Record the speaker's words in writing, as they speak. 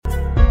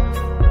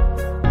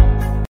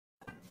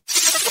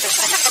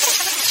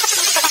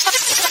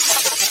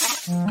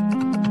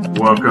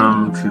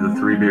Welcome to the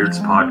Three Beards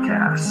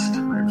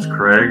podcast. My name is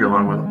Craig,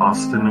 along with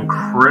Austin and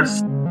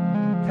Chris.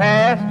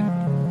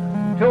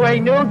 Passed to a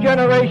new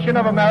generation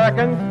of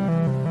Americans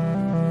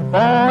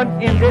born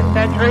in this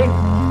century.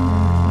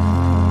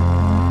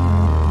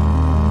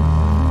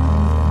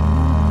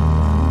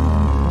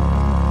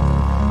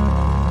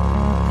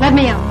 Let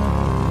me out.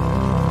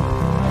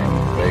 I'm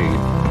afraid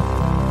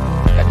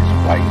that is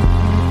right.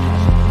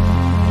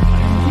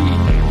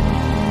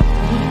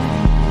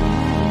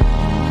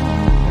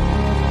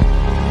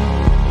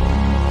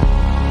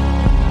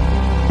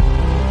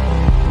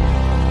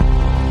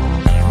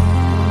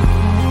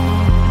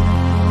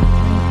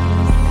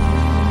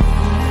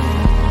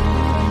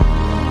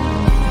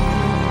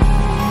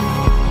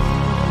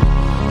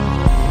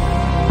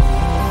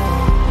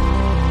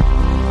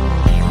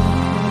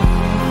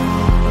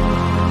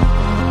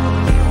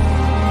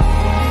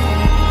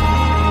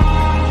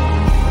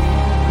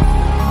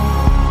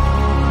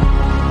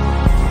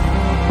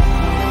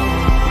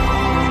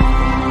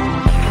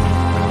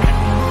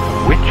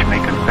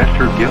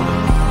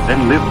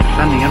 Then live to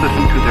send the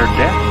innocent to their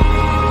death?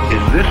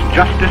 Is this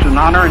justice and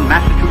honor in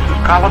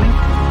Massachusetts colony?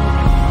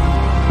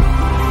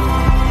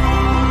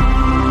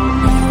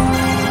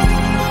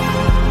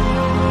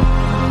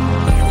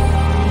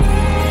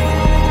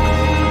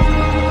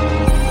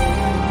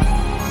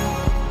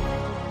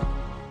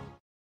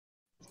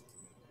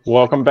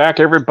 Welcome back,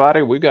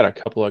 everybody. We've got a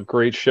couple of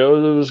great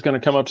shows going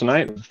to come up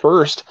tonight.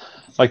 First,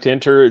 I'd like to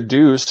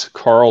introduce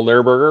Carl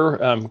Lehrberger,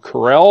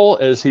 Carell,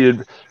 as he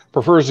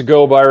prefers to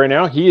go by right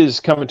now. He is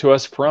coming to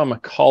us from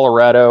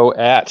Colorado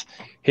at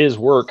his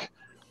work,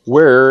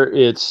 where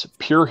it's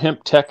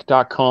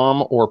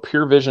purehemptech.com or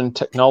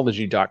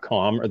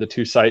purevisiontechnology.com are the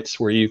two sites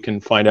where you can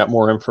find out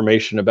more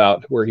information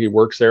about where he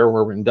works there,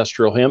 where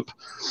industrial hemp.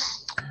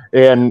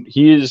 And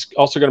he is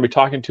also going to be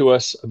talking to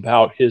us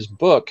about his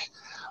book,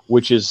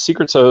 which is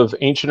Secrets of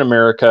Ancient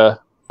America,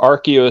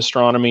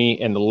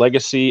 Archaeoastronomy, and the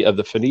Legacy of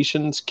the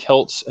Phoenicians,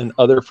 Celts, and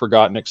Other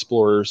Forgotten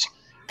Explorers.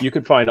 You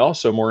can find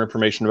also more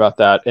information about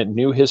that at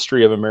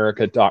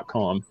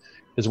newhistoryofamerica.com,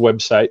 his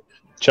website.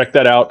 Check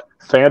that out.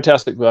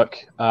 Fantastic book.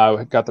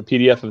 I got the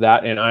PDF of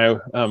that, and I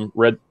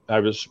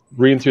was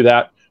reading through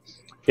that.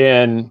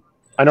 And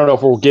I don't know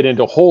if we'll get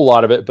into a whole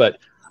lot of it, but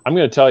I'm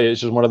going to tell you, it's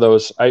just one of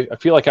those. I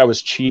feel like I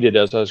was cheated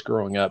as I was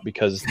growing up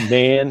because,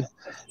 man,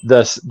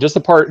 just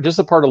the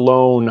part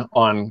alone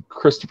on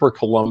Christopher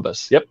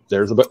Columbus. Yep,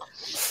 there's a book.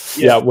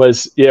 Yeah,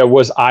 it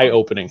was eye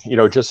opening.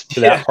 Just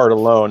that part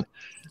alone.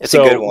 It's a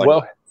good one.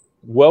 Well,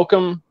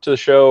 welcome to the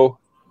show,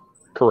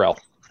 Carell.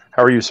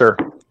 How are you, sir?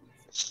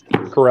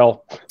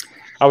 Carell.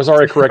 I was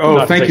already correct.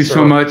 Oh, thank you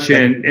so much.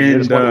 And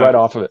just went right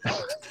off of it.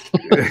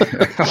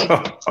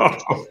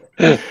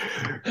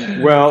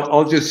 Well,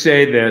 I'll just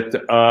say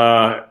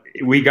that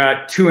we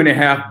got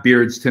 2.5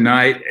 beards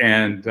tonight,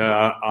 and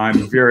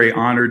I'm very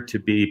honored to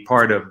be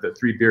part of the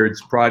Three Beards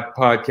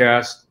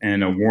podcast,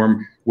 and a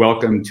warm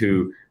welcome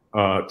to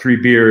Three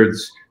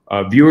Beards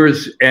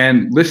viewers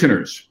and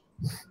listeners.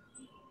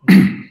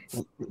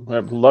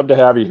 I'd love to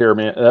have you here,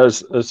 man.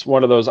 That's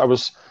one of those.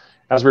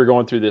 As we were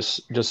going through this,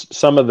 just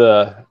some of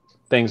the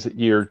things that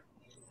you're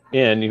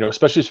in,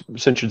 especially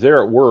since you're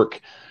there at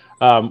work.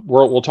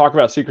 We'll talk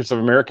about Secrets of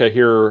America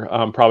here,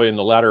 probably in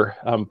the latter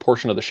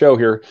portion of the show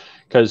here,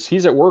 because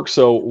he's at work.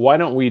 So why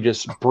don't we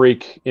just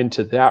break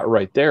into that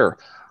right there?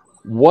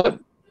 What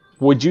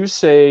would you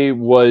say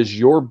was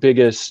your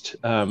biggest,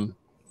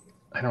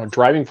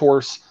 driving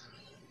force?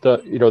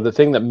 The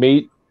thing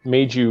that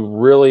made you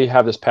really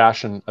have this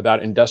passion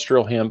about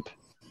industrial hemp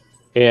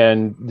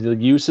and the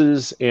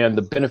uses and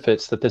the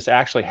benefits that this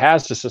actually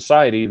has to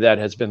society that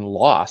has been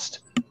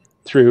lost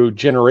through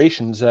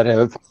generations that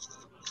have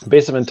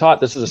basically been taught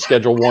this is a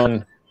Schedule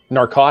I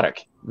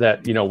narcotic,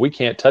 that, we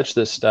can't touch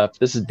this stuff.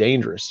 This is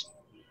dangerous.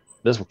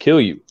 This will kill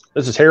you.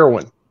 This is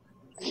heroin.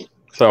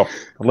 So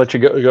I'll let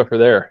you go for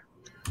there.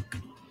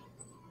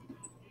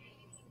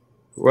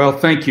 Well,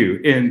 thank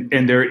you.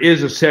 And there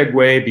is a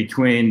segue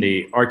between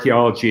the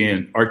archaeology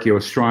and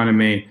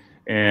archaeoastronomy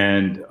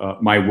and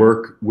my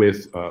work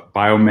with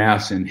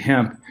biomass and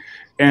hemp.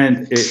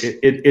 And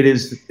it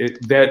is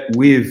that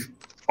we've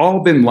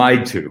all been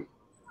lied to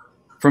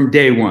from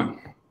day one.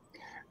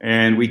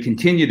 And we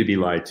continue to be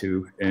lied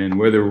to. And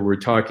whether we're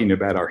talking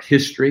about our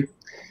history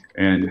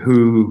and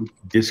who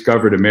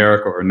discovered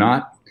America or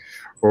not,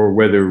 or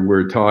whether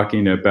we're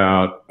talking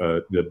about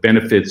the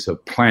benefits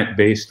of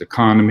plant-based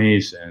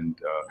economies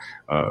and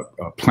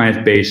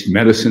plant-based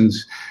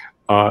medicines,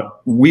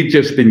 we've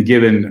just been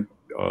given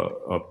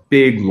a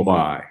big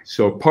lie.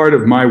 So part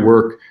of my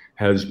work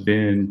has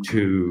been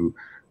to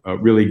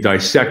really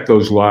dissect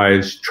those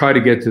lies, try to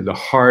get to the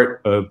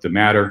heart of the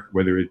matter,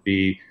 whether it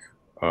be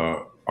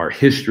our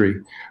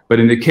history. But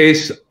in the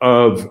case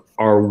of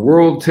our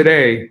world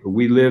today,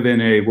 we live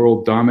in a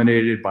world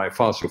dominated by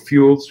fossil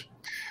fuels,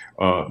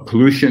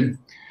 pollution,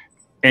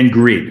 and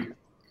greed.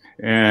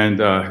 And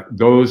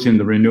those in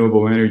the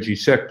renewable energy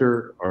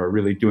sector are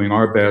really doing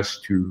our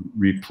best to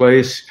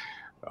replace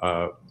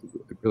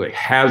really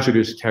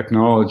hazardous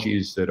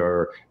technologies that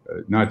are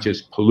not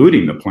just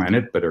polluting the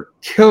planet, but are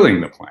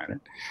killing the planet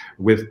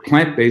with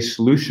plant-based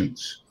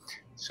solutions.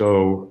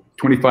 So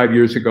 25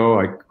 years ago,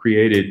 I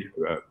created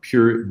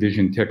Pure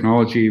Vision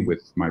Technology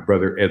with my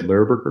brother Ed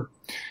Lehrberger.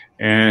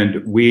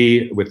 And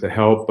we, with the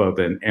help of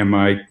an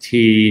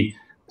MIT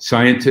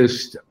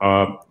scientist,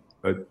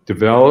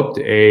 developed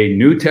a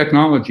new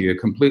technology, a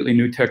completely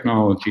new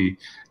technology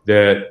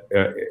that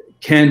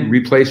can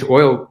replace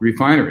oil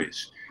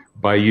refineries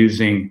by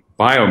using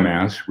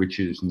biomass, which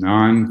is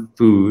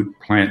non-food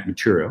plant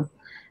material,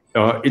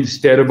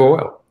 instead of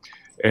oil.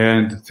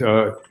 And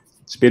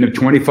it's been a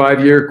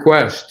 25-year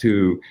quest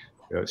to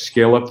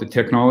scale up the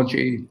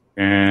technology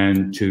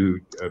and to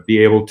be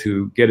able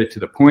to get it to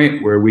the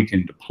point where we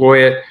can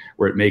deploy it,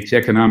 where it makes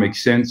economic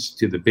sense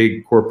to the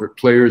big corporate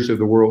players of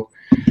the world.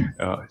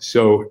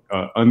 So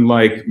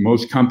unlike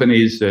most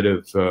companies that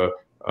have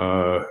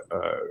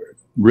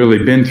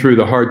really been through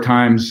the hard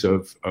times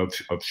of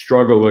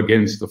struggle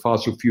against the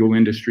fossil fuel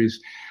industries,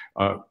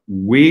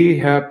 we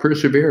have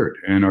persevered,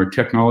 and our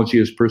technology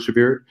has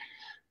persevered.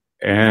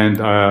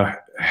 And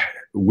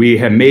we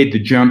have made the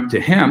jump to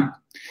hemp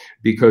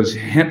because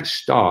hemp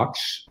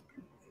stalks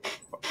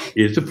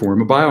is a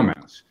form of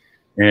biomass.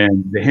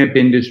 And the hemp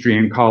industry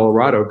in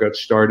Colorado got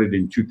started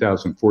in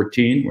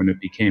 2014 when it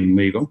became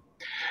legal.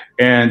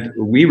 And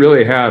we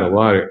really had a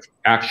lot of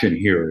action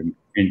here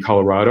in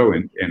Colorado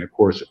and of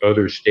course,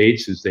 other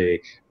states as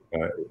they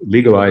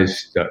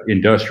legalized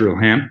industrial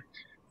hemp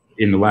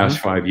in the last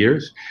 5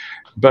 years.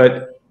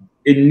 But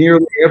in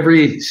nearly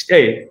every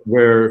state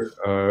where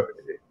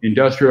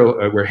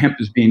where hemp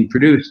is being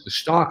produced, the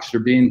stalks are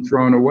being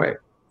thrown away.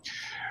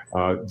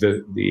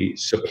 The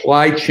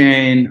supply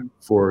chain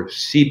for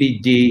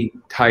CBD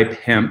type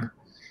hemp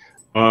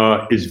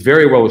is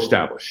very well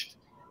established,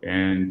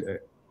 and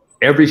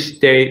every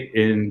state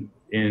in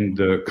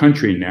the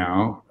country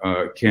now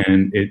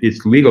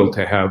it's legal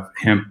to have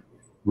hemp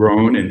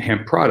grown and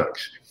hemp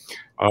products.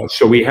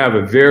 So we have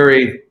a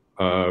very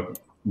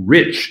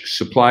rich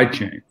supply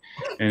chain,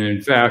 and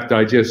in fact,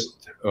 I just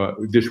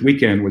this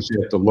weekend was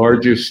at the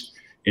largest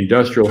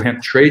industrial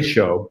hemp trade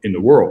show in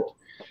the world.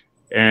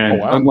 And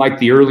unlike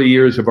the early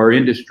years of our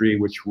industry,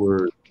 which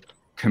were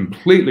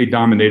completely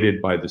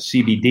dominated by the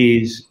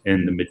CBDs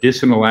and the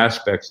medicinal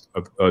aspects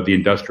of the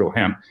industrial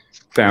hemp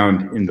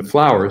found in the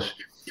flowers,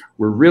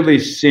 we're really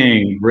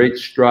seeing great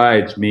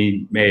strides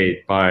being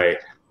made by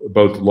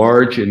both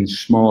large and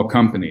small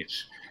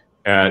companies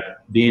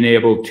at being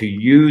able to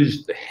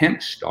use the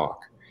hemp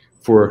stalk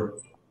for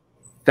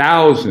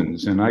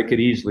thousands, and I could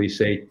easily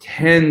say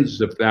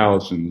tens of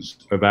thousands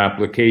of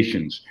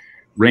applications,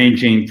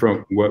 ranging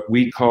from what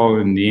we call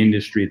in the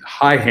industry the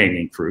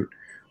high-hanging fruit,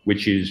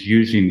 which is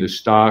using the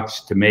stalks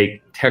to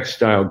make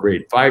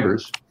textile-grade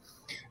fibers,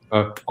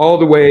 all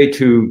the way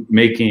to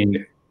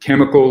making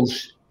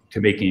chemicals, to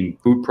making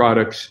food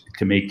products,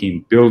 to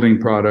making building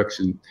products,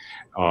 and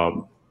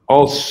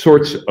all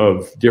sorts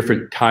of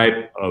different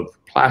type of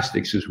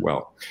plastics as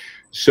well.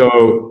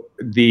 So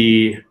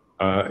the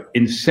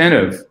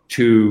incentive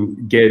to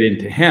get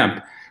into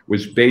hemp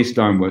was based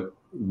on what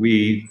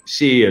we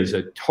see as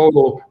a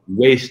total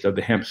waste of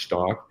the hemp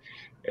stalk,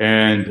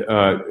 and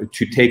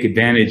to take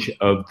advantage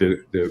of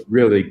the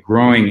really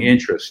growing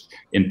interest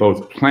in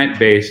both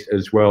plant-based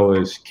as well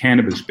as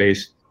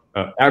cannabis-based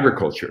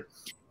agriculture.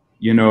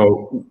 You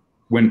know,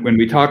 when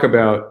we talk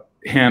about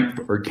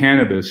hemp or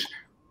cannabis,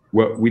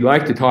 what we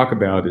like to talk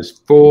about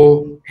is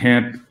full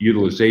hemp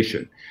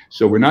utilization.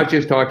 So we're not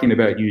just talking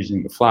about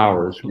using the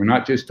flowers. We're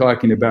not just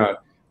talking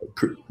about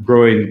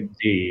growing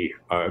the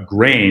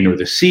grain or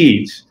the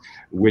seeds,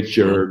 which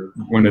are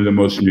one of the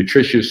most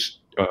nutritious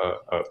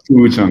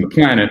foods on the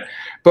planet,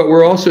 but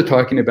we're also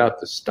talking about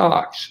the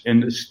stalks.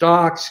 And the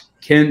stalks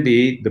can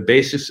be the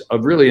basis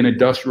of really an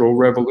industrial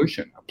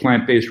revolution, a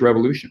plant-based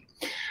revolution.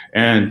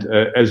 And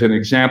as an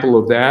example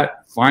of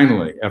that,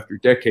 finally, after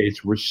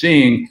decades, we're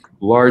seeing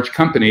large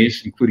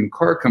companies, including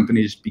car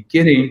companies,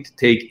 beginning to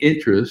take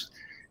interest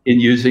in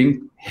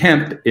using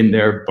hemp in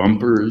their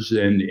bumpers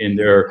and in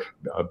their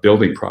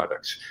building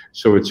products.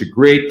 So it's a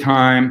great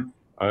time.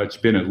 It's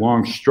been a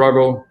long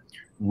struggle.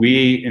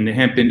 We in the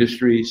hemp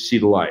industry see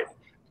the light.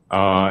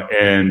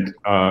 And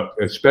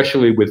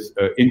especially with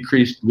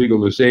increased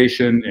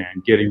legalization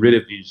and getting rid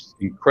of these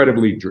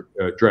incredibly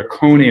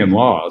draconian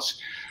laws,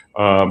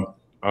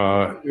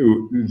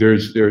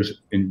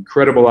 there's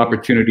incredible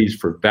opportunities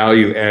for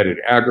value-added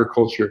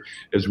agriculture,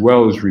 as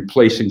well as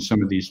replacing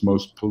some of these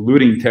most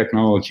polluting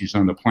technologies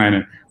on the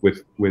planet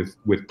with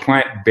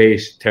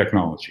plant-based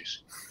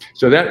technologies.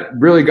 So that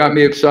really got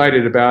me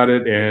excited about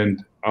it,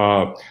 and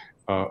our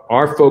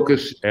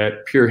focus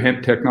at Pure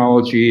Hemp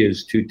Technology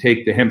is to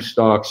take the hemp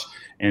stalks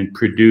and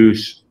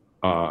produce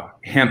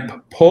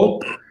hemp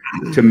pulp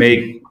to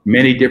make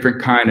many different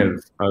kind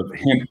of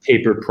hemp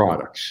paper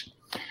products.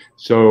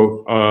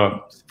 So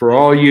for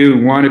all you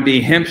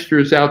wannabe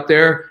hempsters out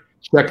there,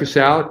 check us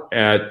out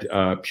at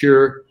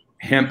Pure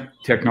Hemp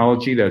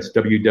Technology. That's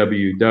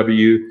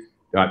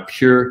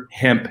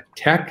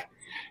www.purehemptech.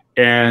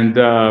 And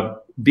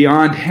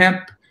beyond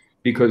hemp,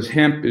 because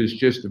hemp is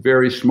just a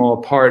very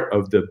small part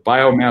of the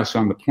biomass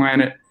on the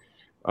planet.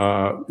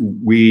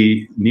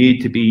 We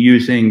need to be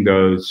using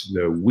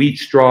the wheat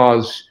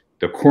straws,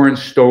 the corn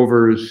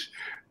stovers,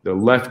 the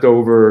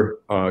leftover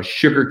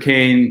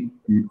sugarcane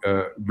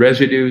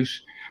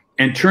residues,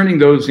 and turning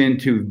those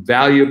into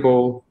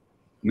valuable,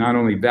 not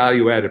only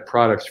value-added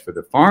products for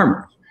the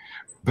farmers,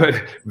 but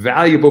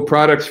valuable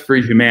products for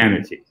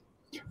humanity.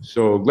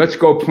 So let's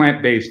go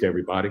plant-based,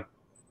 everybody.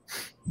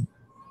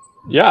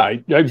 Yeah,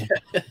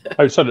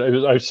 I said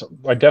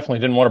I definitely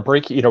didn't want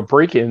to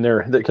break in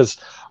there, because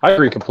I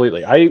agree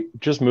completely. I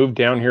just moved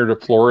down here to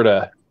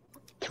Florida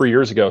 3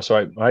 years ago,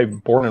 so I'm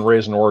born and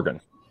raised in Oregon,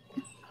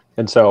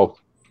 and so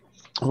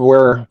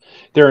where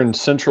they're in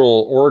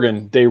Central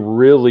Oregon, they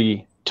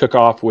really took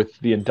off with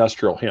the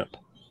industrial hemp.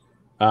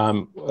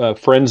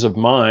 Friends of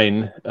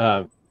mine,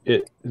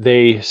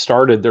 they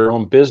started their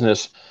own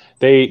business.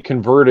 They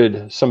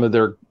converted some of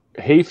their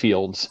hay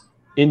fields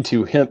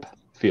into hemp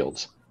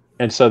fields.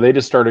 And so they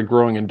just started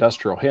growing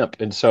industrial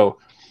hemp. And so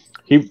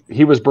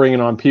he was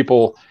bringing on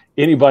people,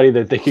 anybody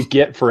that they could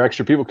get for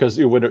extra people, because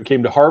when it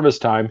came to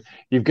harvest time,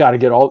 you've got to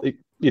get all,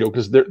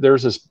 because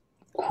there's this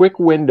quick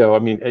window. I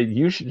mean,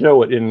 you should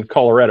know it in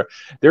Colorado.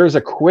 There's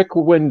a quick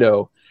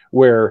window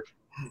where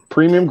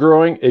premium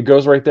growing, it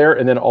goes right there,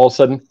 and then all of a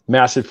sudden,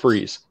 massive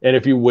freeze. And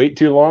if you wait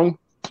too long,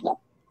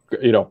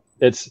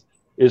 it's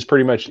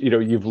pretty much,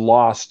 you've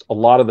lost a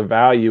lot of the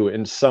value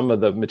in some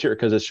of the material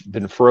because it's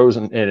been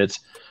frozen, and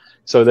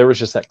so there was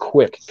just that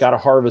quick, got to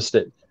harvest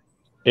it.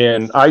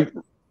 And I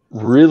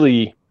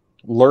really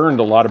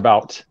learned a lot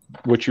about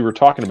what you were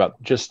talking about,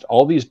 just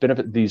all these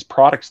these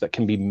products that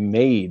can be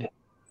made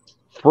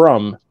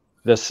from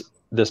this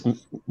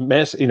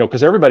mess,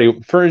 because everybody,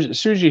 as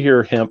soon as you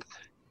hear hemp,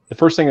 the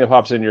first thing that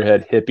pops in your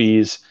head,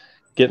 hippies,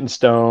 getting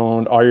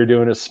stoned, all you're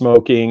doing is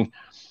smoking,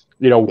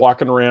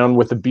 walking around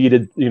with a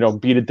beaded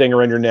thing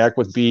around your neck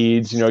with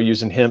beads,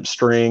 using hemp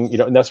string,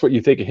 and that's what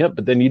you think of hemp.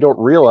 But then you don't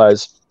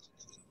realize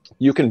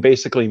you can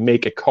basically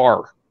make a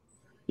car,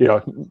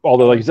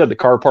 although like you said, the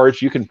car parts,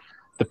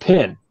 the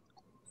pin,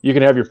 you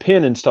can have your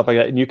pin and stuff like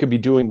that. And you could be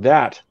doing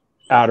that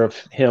out of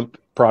hemp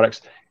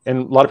products. And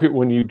a lot of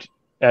people,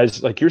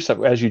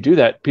 as you do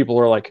that, people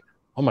are like,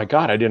 oh my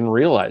God, I didn't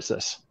realize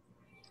this.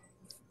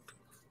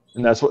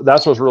 And that's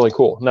what's really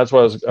cool. And that's what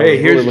I was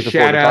here's really looking a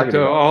shout out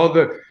to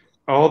about.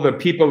 all the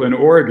people in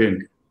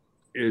Oregon.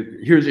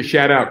 Here's a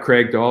shout out,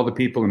 Craig, to all the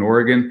people in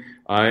Oregon.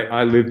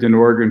 I lived in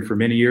Oregon for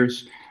many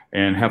years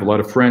and have a lot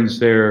of friends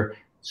there.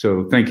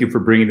 So thank you for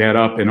bringing that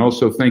up. And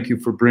also thank you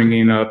for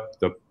bringing up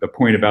the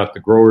point about the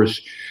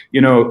growers.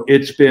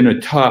 It's been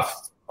a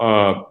tough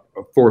 4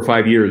 or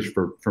 5 years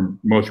for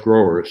most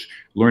growers,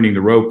 learning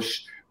the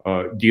ropes,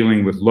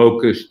 dealing with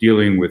locusts,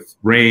 dealing with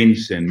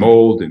rains and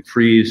mold and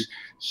freeze.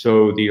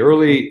 So the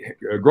early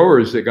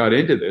growers that got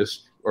into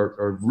this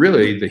are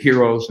really the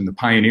heroes and the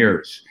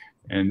pioneers.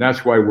 And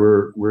that's why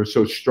we're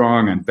so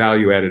strong on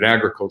value-added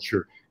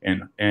agriculture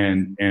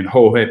and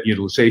whole hemp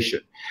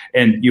utilization.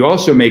 And you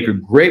also make a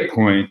great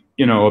point,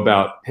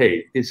 about,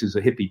 hey, this is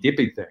a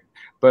hippy-dippy thing.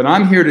 But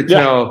I'm here to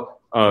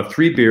tell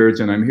Three Beards,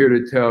 and I'm here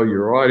to tell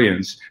your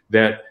audience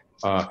that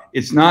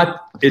it's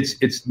not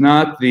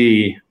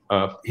the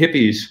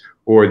hippies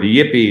or the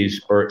yippies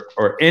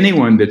or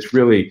anyone that's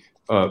really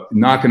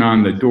knocking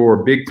on the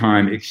door big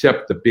time,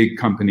 except the big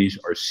companies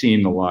are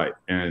seeing the light.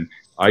 And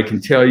I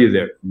can tell you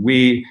that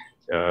we,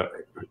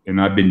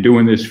 and I've been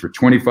doing this for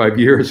 25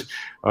 years,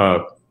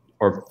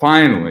 are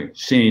finally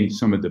seeing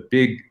some of the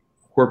big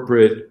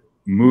corporate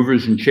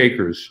movers and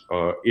shakers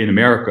in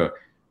America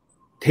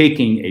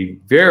taking a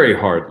very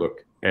hard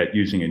look at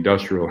using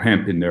industrial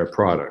hemp in their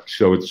products.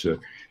 So I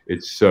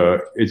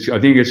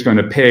think it's going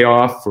to pay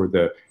off for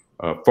the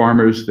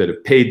farmers that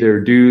have paid their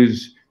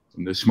dues,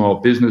 and the small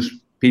business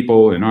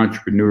people and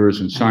entrepreneurs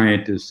and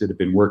scientists that have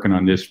been working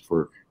on this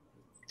for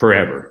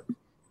forever.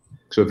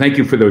 So thank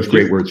you for those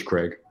great words,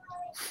 Craig.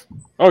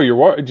 Oh,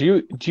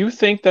 do you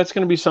think that's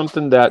going to be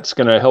something that's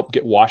going to help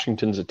get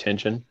Washington's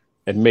attention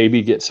and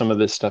maybe get some of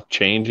this stuff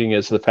changing?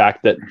 Is the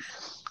fact that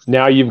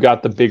now you've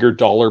got the bigger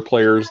dollar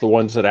players, the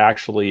ones that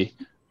actually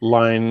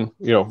line,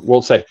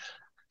 we'll say,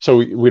 so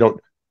we don't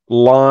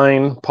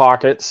line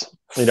pockets,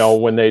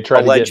 when they try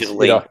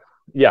allegedly. to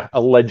get,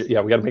 allegedly.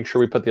 Yeah, we got to make sure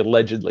we put the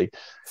allegedly.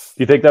 Do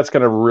you think that's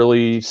going to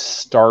really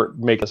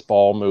make this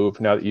ball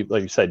move now that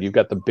like you said, you've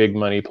got the big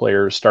money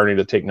players starting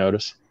to take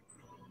notice?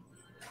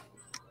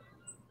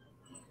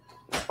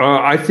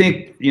 I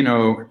think,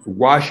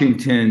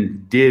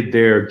 Washington did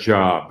their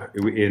job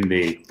in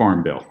the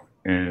Farm Bill,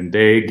 and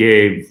they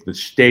gave the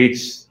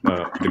states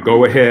the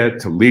go-ahead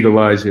to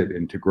legalize it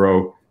and to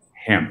grow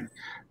hemp.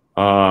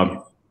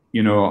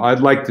 I'd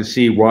like to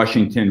see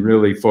Washington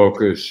really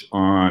focus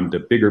on the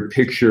bigger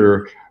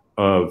picture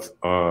of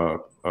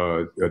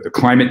the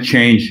climate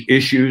change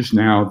issues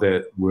now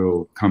that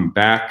will come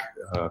back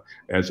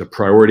as a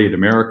priority in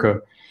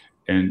America.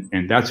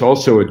 And that's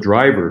also a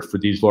driver for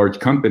these large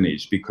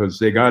companies because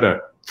they got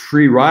a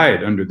free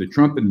ride under the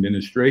Trump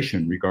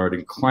administration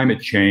regarding climate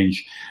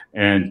change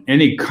and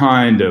any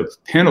kind of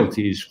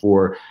penalties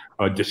for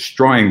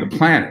destroying the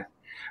planet.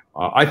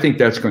 I think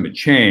that's going to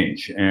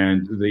change,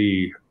 and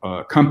the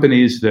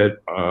companies that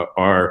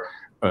are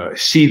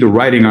see the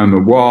writing on the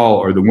wall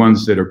are the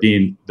ones that are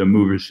being the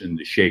movers and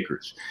the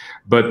shakers.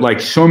 But like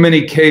so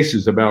many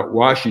cases about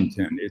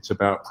Washington, it's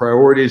about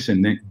priorities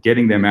and then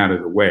getting them out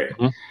of the way.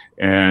 Mm-hmm.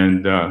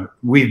 And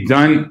we've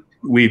done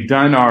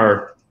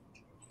our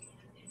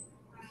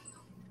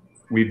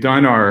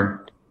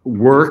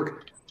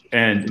work,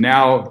 and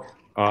now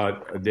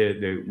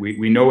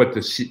we know what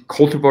the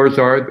cultivars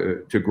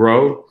are to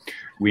grow.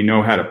 We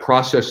know how to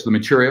process the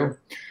material.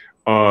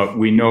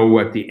 We know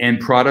what the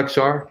end products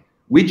are.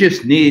 We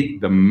just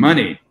need the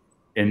money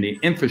and the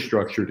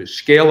infrastructure to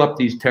scale up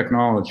these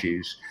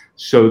technologies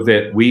so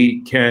that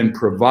we can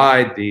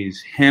provide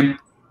these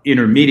hemp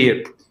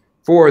intermediate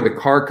for the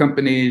car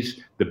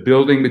companies, the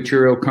building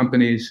material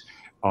companies,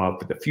 for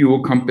the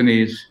fuel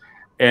companies.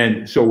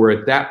 And so we're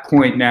at that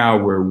point now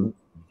where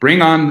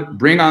bring on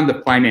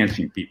the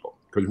financing people,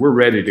 because we're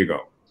ready to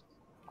go.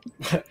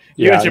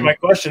 You answered my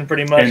question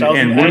pretty much.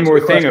 And one more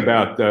thing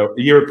about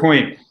your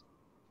point.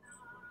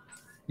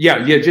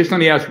 Yeah. Just let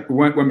me ask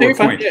one more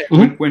point.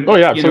 When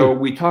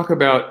we talk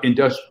about when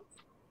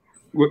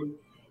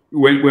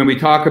we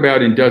talk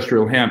about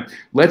industrial hemp,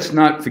 let's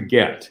not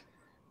forget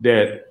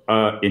that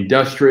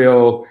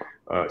industrial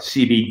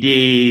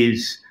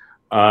CBDs,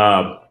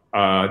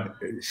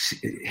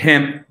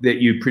 hemp that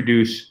you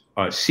produce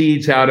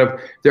seeds out of,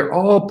 they're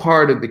all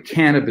part of the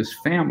cannabis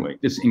family,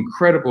 this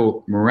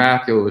incredible,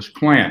 miraculous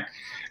plant.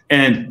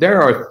 And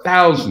there are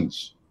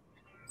thousands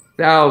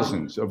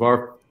of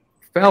our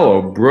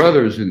fellow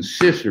brothers and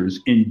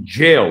sisters in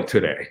jail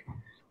today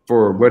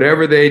for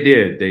whatever they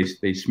did.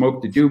 They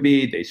smoked a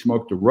doobie, they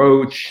smoked a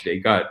roach, they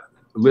got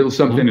a little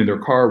something in their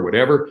car,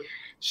 whatever.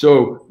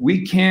 So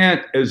we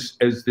can't, as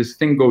this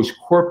thing goes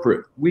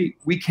corporate, we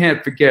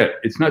can't forget,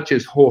 it's not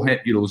just whole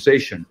hemp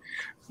utilization,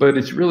 but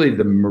it's really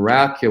the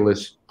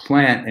miraculous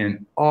plant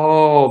and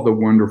all the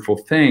wonderful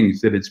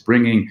things that it's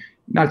bringing,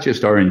 not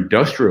just our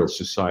industrial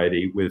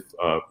society with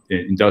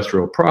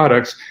industrial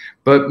products,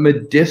 but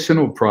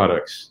medicinal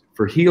products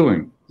for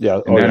healing.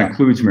 Yeah, and that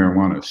includes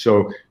marijuana.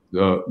 So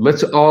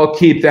let's all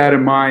keep that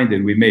in mind.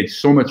 And we made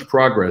so much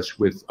progress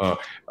with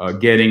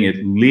getting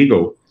it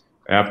legal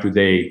after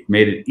they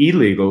made it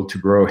illegal to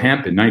grow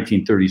hemp in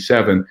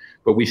 1937.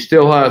 But we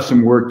still have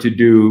some work to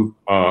do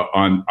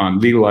on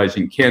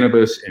legalizing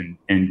cannabis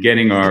and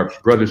getting our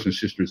brothers and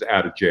sisters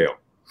out of jail.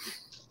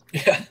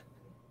 Yeah.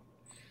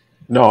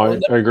 No,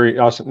 I agree,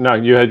 Austin. No,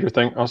 you had your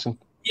thing, Austin.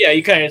 Yeah,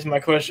 you kind of answered my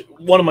question.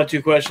 One of my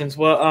two questions.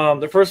 Well,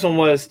 the first one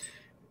was,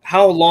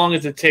 how long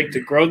does it take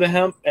to grow the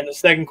hemp? And the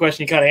second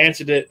question, you kind of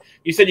answered it.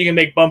 You said you can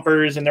make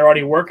bumpers, and they're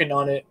already working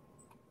on it.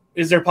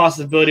 Is there a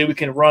possibility we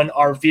can run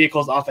our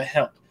vehicles off of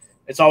hemp?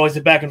 It's always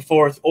a back and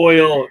forth,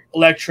 oil,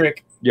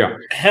 electric. Yeah.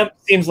 Hemp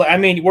seems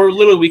like, we're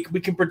literally,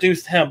 we can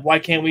produce hemp. Why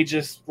can't we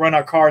just run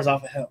our cars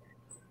off of hemp?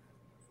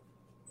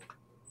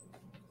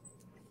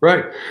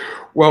 Right.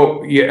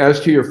 Well, yeah, as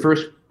to your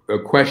first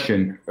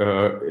question,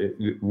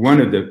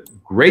 one of the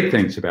great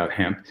things about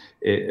hemp,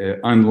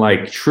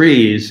 unlike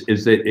trees,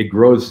 is that it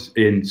grows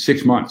in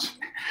 6 months.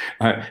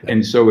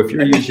 And so if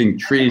you're using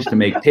trees to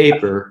make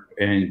paper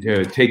and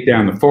take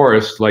down the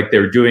forest like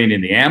they're doing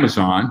in the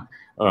Amazon,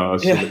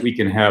 that we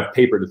can have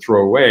paper to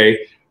throw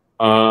away,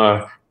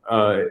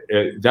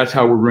 that's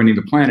how we're running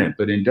the planet.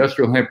 But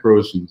industrial hemp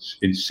grows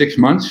in 6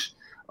 months.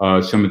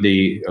 Some of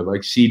the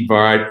like seed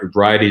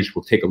varieties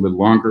will take a little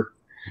longer.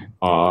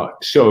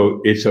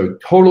 So it's a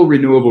total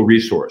renewable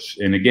resource.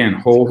 And again,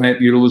 whole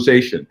hemp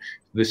utilization,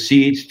 the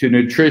seeds to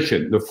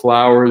nutrition, the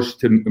flowers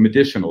to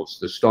medicinals,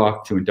 the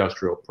stalk to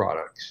industrial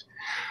products.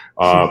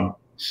 And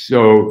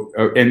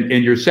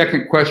your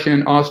second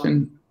question,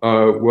 Austin,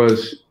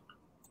 was?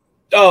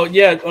 Oh,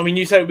 yeah.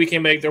 You said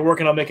they're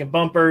working on making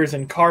bumpers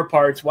and car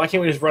parts. Why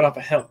can't we just run off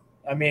of hemp?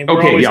 We're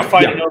always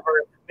fighting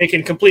over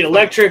making complete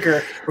electric,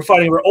 or we're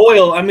fighting over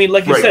oil.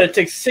 Like you said, it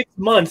takes 6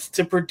 months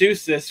to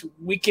produce this.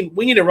 We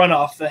need to run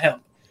off the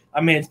hemp.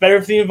 It's better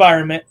for the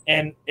environment,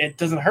 and it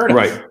doesn't hurt us.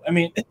 Right.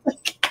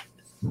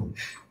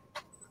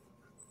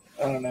 I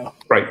don't know.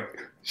 Right.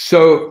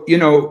 So,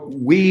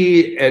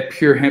 we at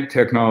Pure Hemp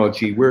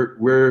Technology,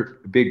 we're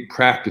big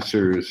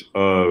practicers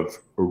of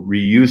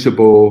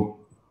reusable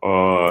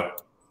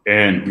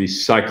and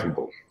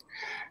recyclable.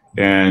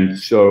 And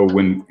so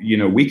when,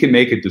 we can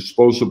make a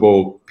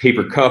disposable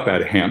paper cup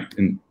out of hemp,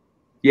 and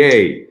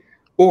yay.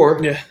 Or,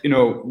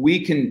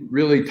 we can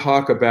really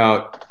talk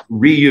about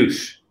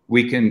reuse.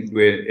 We can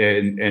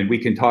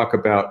talk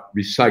about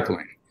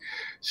recycling.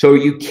 So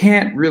you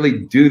can't really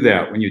do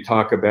that when you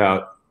talk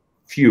about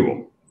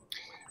fuel.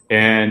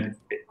 And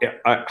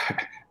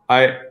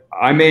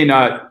I may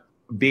not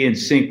be in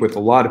sync with a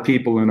lot of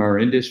people in our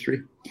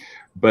industry,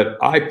 but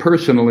I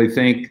personally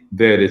think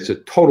that it's a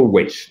total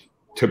waste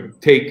to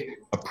take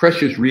a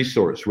precious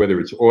resource, whether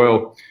it's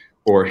oil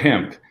or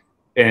hemp,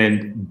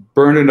 and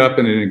burn it up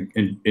in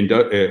an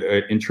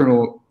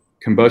internal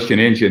combustion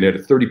engine at a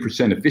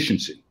 30%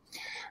 efficiency.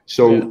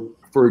 So,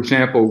 for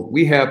example,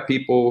 we have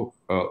people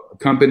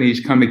companies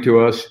coming to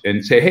us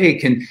and say, hey,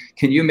 can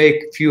you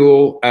make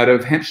fuel out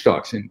of hemp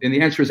stalks? And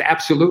the answer is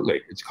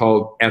absolutely. It's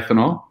called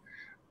ethanol,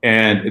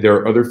 and there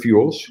are other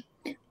fuels,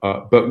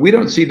 but we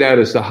don't see that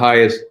as the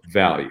highest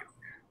value.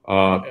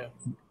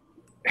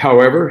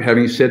 However,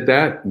 having said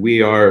that,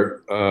 we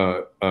are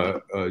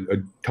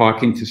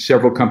talking to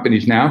several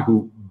companies now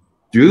who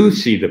do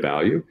see the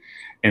value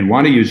and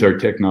want to use our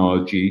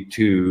technology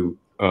to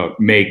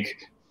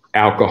make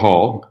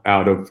alcohol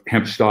out of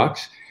hemp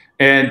stalks.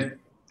 And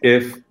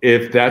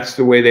if that's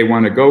the way they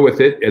want to go with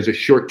it as a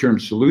short-term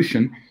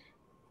solution,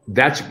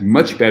 that's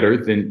much better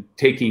than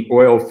taking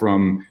oil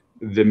from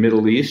the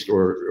Middle East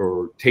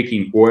or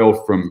taking oil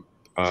from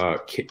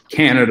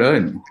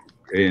Canada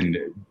and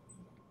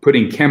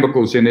putting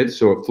chemicals in it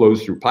so it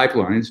flows through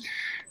pipelines.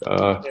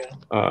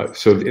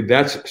 So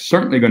that's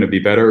certainly going to be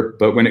better.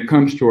 But when it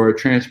comes to our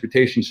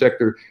transportation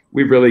sector,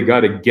 we've really got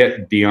to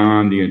get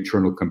beyond the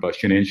internal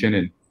combustion engine.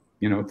 And,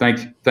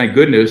 thank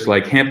goodness,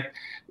 like hemp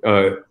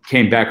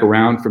came back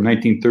around from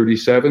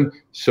 1937,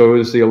 so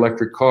is the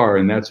electric car,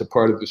 and that's a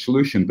part of the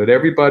solution. But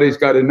everybody's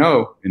got to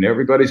know, and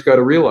everybody's got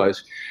to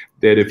realize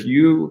that if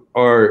you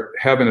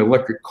have an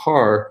electric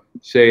car,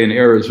 say in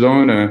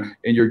Arizona,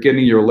 and you're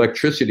getting your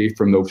electricity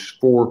from those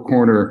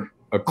four-corner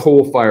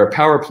coal-fired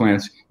power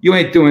plants, you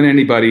ain't doing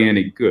anybody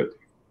any good.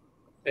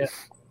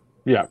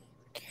 Yeah.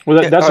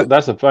 Well,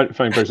 that's a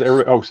funny place.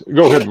 Go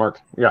ahead,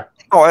 Mark. Yeah.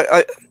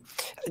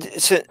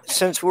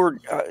 Since we're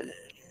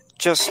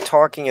just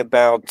talking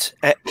about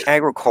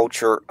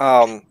agriculture,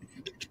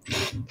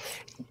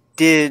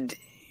 did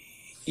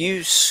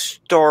you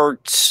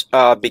start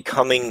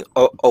becoming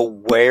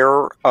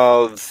aware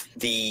of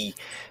the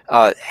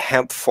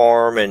hemp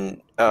farm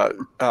and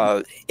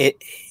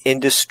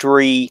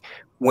industry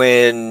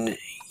when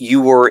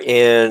you were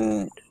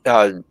in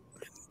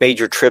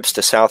major trips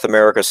to South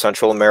America,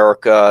 Central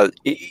America?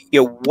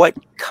 What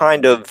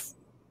kind of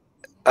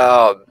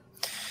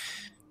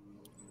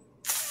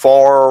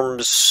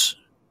farms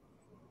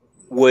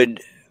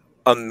would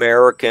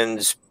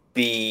Americans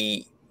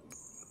be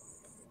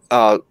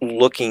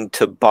looking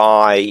to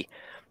buy?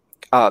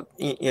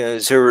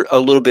 Is there a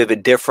little bit of a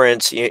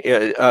difference?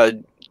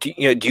 Do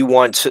you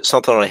want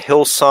something on a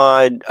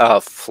hillside,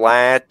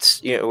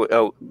 flat,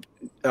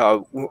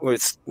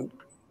 with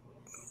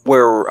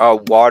where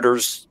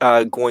water's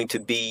going to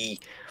be,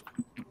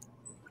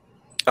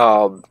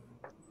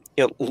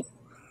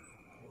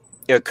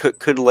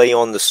 could lay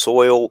on the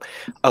soil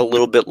a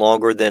little bit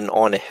longer than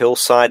on a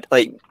hillside?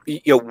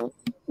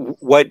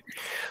 What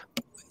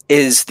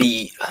is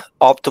the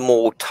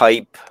optimal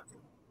type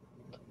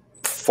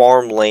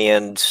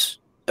farmland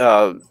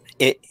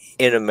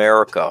in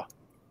America?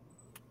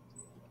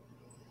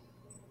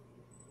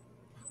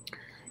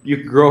 You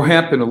can grow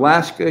hemp in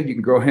Alaska. You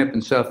can grow hemp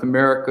in South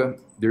America.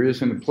 There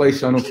isn't a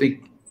place, I don't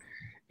think,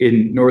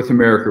 in North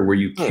America where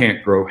you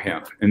can't grow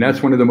hemp. And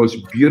that's one of the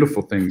most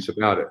beautiful things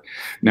about it.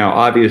 Now,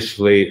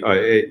 obviously,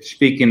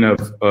 speaking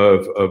of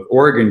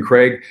Oregon,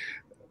 Craig,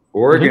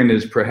 Oregon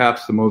is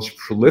perhaps the most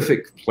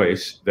prolific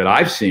place that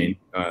I've seen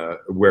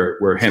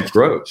where hemp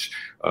grows,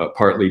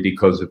 partly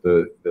because of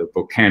the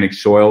volcanic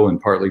soil and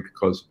partly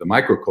because of the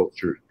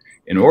microculture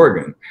in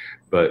Oregon.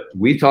 But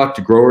we talked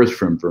to growers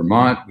from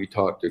Vermont, we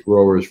talked to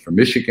growers from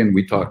Michigan,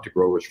 we talked to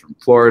growers from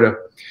Florida.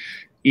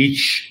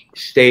 Each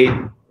state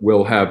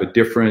will have a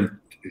different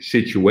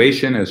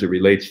situation as it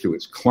relates to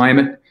its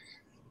climate,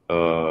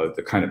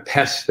 the kind of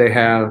pests they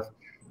have,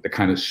 the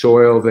kind of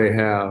soil they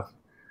have.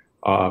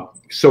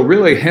 So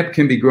really, hemp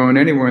can be grown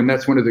anywhere, and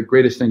that's one of the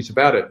greatest things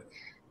about it.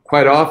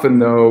 Quite often,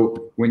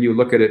 though, when you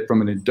look at it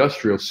from an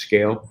industrial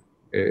scale,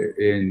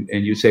 and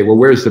you say, well,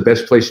 where's the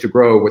best place to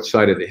grow? What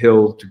side of the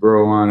hill to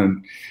grow on?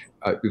 And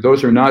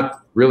those are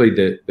not really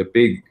the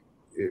big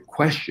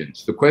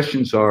questions. The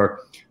questions are,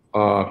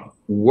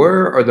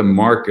 where are the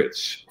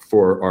markets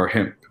for our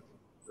hemp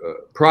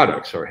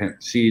products, our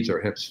hemp seeds, our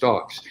hemp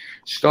stalks?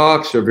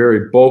 Stalks are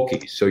very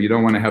bulky, so you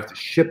don't want to have to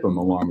ship them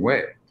a long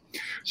way.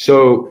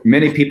 So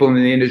many people in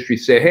the industry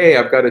say, hey,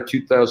 I've got a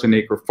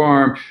 2,000-acre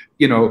farm.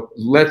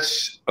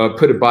 Let's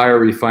put a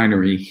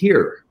biorefinery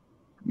here.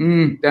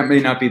 That may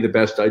not be the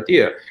best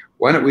idea.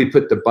 Why don't we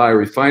put the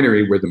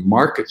biorefinery where the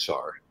markets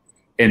are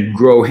and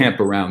grow hemp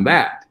around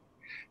that?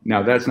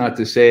 Now, that's not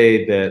to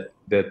say that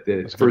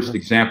the first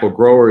example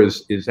grower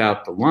is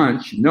out to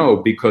lunch. No,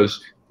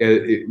 because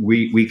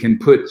we can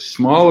put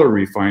smaller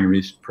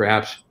refineries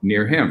perhaps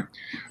near him.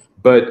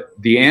 But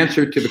the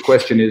answer to the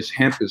question is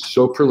hemp is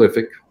so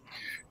prolific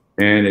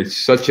and it's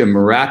such a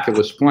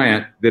miraculous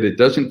plant that it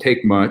doesn't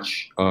take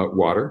much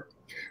water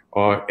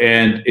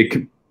and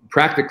it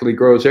practically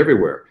grows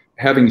everywhere.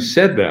 Having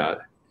said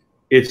that,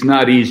 it's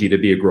not easy to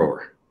be a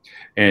grower.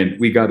 And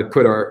we got to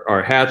put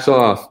our hats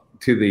off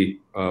to the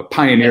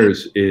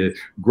pioneers,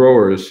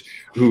 growers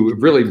who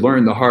really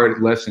learned the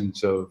hard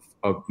lessons of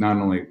not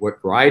only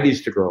what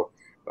varieties to grow,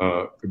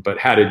 but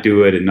how to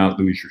do it and not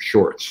lose your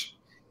shorts.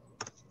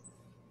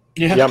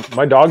 Yeah,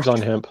 my dog's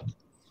on hemp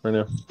right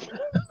now.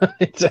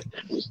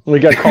 We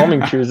got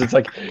calming chews. It's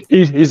like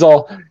he gets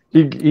all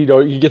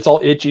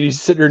itchy.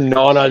 He's sitting there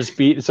gnawing on his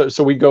feet.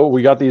 So we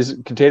got these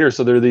containers.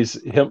 So they're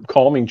these hemp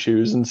calming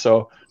chews, and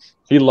so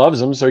he loves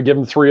them. So I give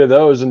him 3 of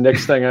those, and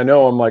next thing I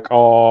know, I'm like,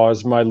 oh,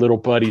 is my little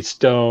buddy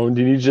stoned?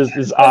 And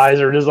his eyes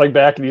are just like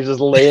back, and he's just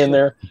laying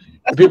there.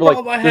 And people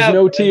are like,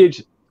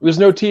 there's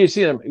no THC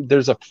in them.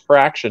 There's a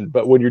fraction,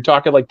 but when you're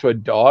talking like to a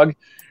dog,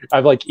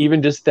 I've like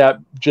even just that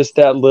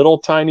little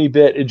tiny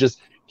bit.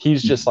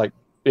 He's just like,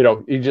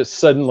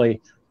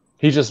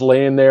 he's just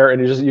laying there,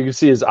 and you can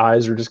see his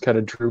eyes are just kind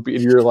of droopy,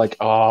 and you're like,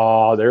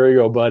 oh, there you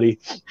go, buddy.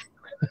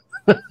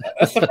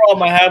 That's the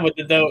problem I have with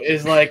it, though,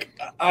 is like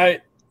I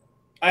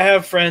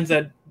have friends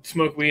that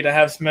smoke weed. I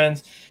have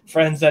friends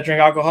that drink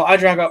alcohol. I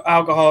drank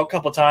alcohol a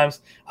couple times.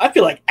 I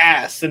feel like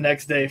ass the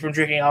next day from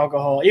drinking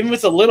alcohol, even if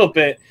it's a little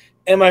bit.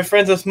 And my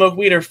friends that smoke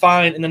weed are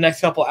fine in the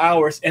next couple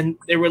hours, and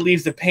it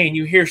relieves the pain.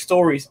 You hear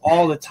stories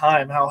all the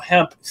time how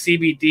hemp,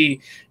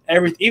 CBD,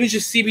 even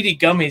just CBD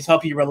gummies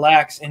help you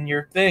relax in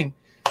your thing.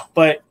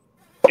 But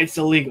it's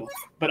illegal.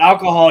 But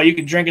alcohol, you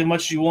can drink as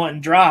much as you want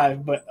and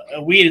drive. But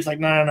weed, it's like,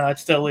 no,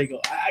 it's still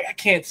illegal. I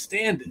can't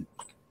stand it.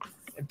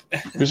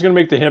 Who's going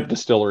to make the hemp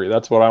distillery?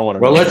 That's what I want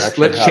to know. Well,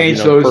 let's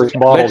change those.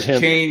 Let's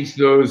change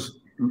those.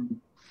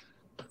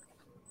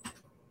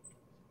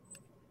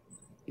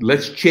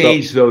 Let's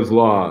change those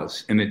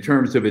laws. And in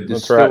terms of a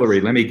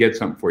distillery, let me get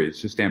something for you.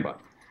 So stand by.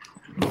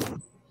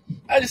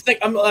 I just think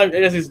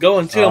as he's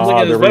going too. I'm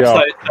looking at his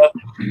website.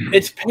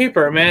 It's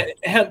paper, man.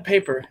 Hemp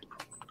paper.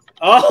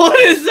 Oh, what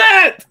is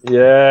that?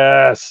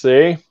 Yeah,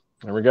 see?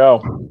 There we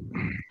go.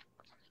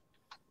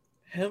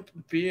 Hemp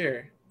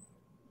beer.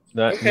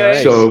 Okay.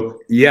 Nice. So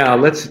yeah,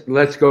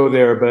 let's go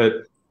there.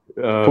 But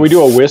can we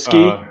do a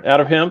whiskey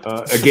out of hemp?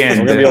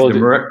 Again,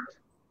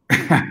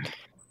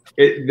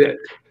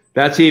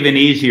 that's even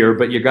easier.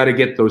 But you got to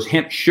get those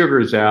hemp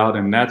sugars out,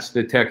 and that's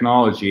the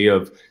technology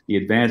of the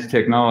advanced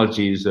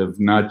technologies of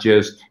not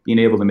just being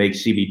able to make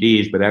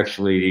CBDs, but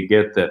actually to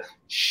get the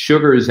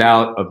sugars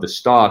out of the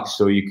stalks,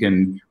 so you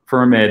can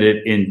ferment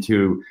it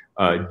into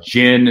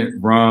gin,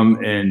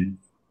 rum,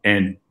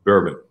 and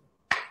bourbon.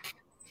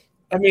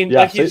 I mean,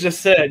 like you just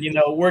said,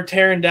 we're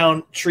tearing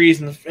down trees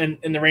in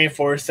the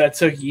rainforest that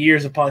took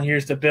years upon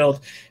years to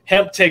build.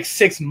 Hemp takes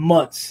 6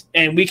 months,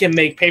 and we can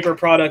make paper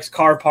products,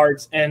 car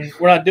parts, and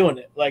we're not doing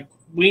it. Like,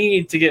 we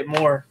need to get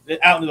more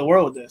out into the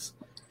world with this.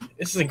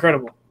 This is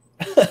incredible.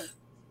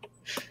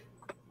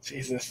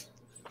 Jesus.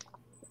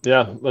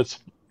 Yeah, let's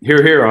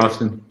hear,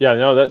 Austin. Yeah,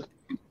 no, that.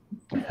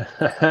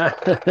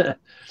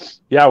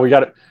 Yeah, we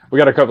got it. We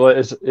got a couple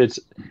of it's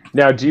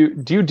now. Do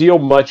you deal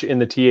much in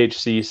the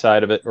THC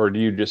side of it, or do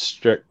you just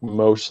stick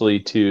mostly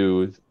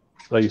to,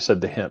 like you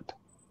said, the hemp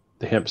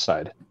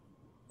side?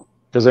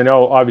 Because I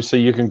know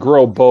obviously you can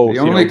grow both.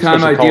 The only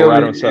time I deal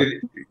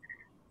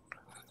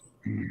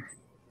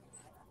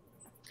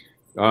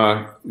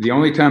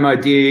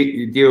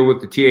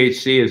with the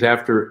THC is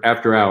after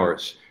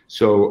hours.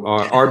 So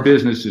our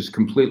business is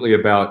completely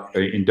about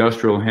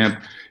industrial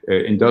hemp.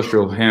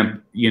 Industrial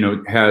hemp,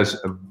 has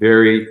a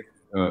very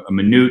a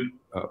minute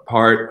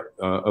part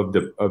of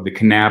the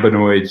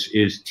cannabinoids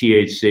is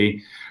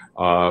THC.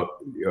 A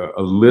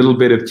little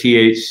bit of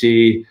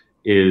THC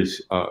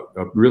is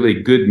a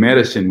really good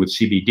medicine with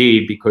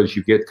CBD, because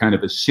you get kind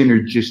of a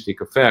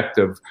synergistic effect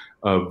of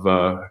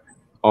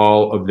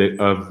all of the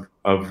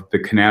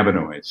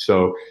cannabinoids.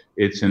 So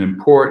it's an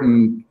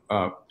important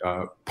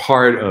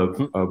part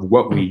of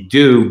what we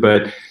do,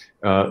 but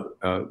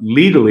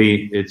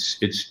legally, it's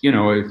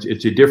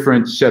a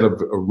different set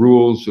of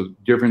rules, a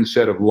different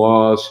set of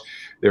laws.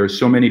 There are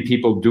so many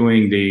people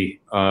doing the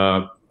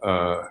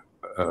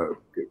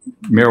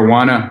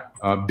marijuana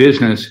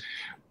business,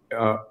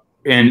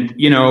 and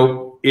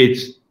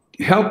it's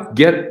helped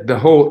get the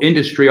whole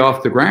industry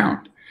off the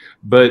ground.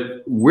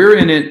 But we're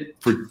in it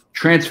for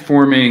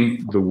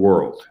transforming the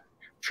world,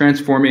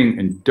 transforming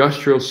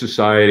industrial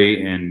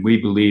society, and we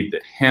believe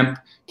that hemp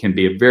can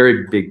be a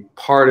very big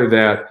part of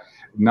that.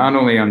 Not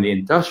only on the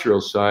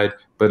industrial side,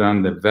 but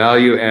on the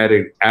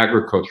value-added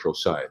agricultural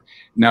side.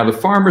 Now, the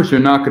farmers are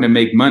not going to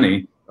make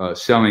money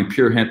selling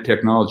pure hemp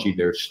technology,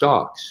 their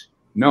stocks.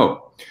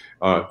 No.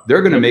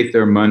 They're going to make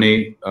their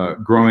money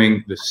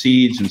growing the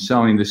seeds and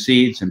selling the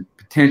seeds and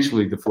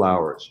potentially the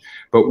flowers.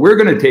 But we're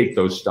going to take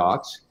those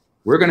stocks.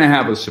 We're going to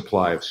have a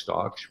supply of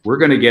stocks. We're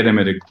going to get them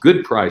at a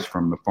good price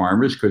from the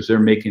farmers, because they're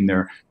making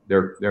their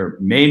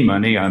main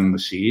money on the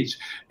seeds.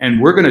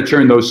 And we're going to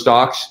turn those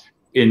stocks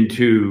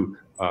into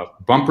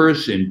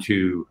bumpers,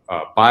 into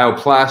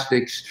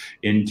bioplastics,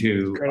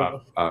 into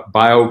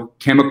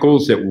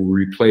biochemicals that will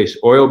replace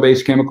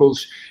oil-based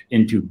chemicals,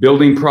 into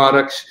building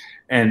products,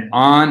 and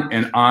on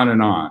and on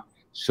and on.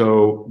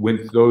 So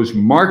when those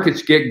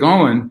markets get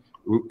going,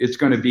 it's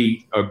going to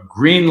be a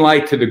green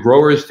light to the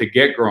growers to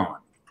get growing.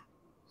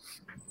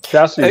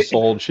 Cassie's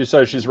sold. She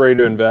says she's ready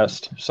to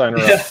invest. Sign her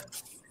up.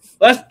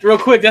 That's real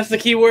quick. That's the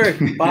key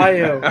word.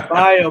 Bio.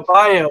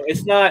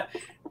 It's not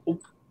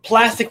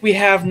plastic we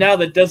have now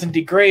that doesn't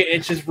degrade.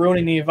 It's just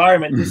ruining the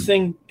environment. This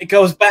thing, it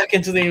goes back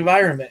into the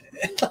environment.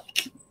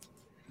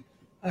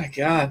 My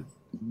God.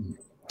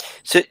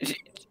 So,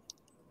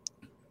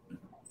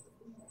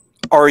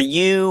 are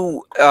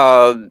you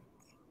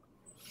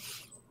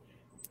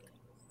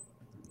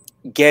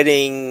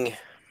getting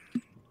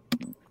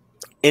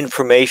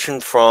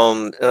information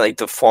from like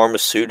the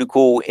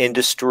pharmaceutical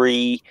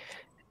industry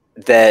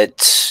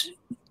that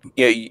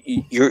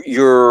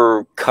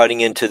you're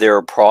cutting into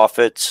their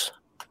profits?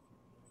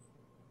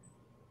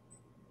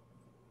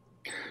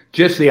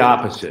 Just the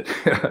opposite.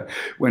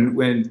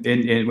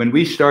 when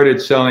we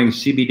started selling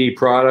CBD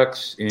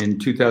products in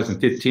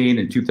 2015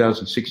 and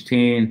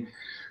 2016,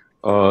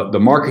 the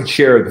market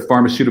share of the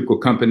pharmaceutical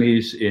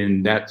companies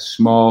in that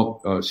small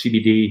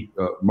CBD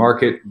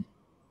market,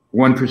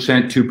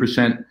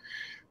 1%,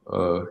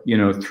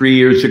 2%. 3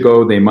 years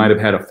ago, they might have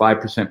had a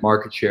 5%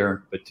 market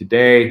share, but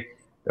today,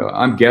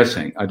 I'm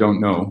guessing, I don't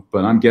know,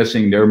 but I'm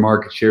guessing their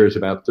market share is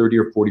about 30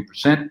 or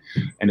 40%.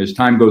 And as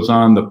time goes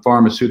on, the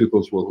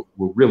pharmaceuticals will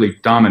really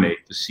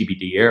dominate the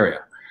CBD area.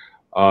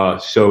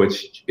 So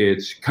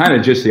it's kind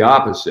of just the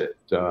opposite.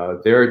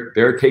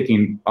 They're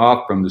taking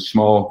off from the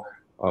small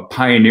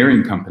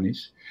pioneering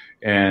companies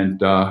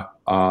and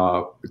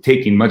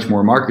taking much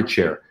more market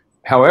share.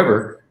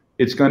 However,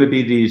 it's going to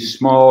be these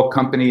small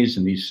companies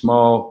and these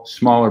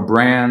smaller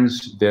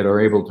brands that are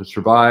able to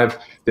survive,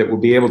 that will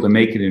be able to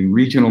make it in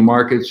regional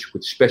markets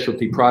with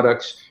specialty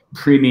products,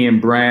 premium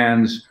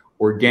brands,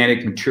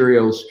 organic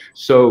materials.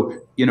 So,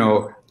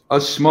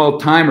 us small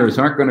timers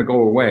aren't going to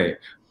go away,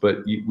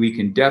 but we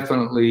can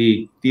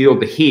definitely feel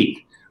the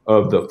heat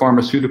of the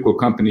pharmaceutical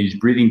companies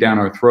breathing down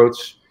our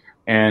throats.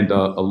 And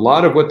a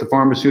lot of what the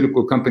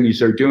pharmaceutical companies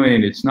are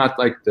doing, it's not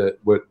like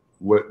what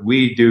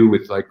we do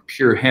with like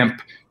pure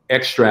hemp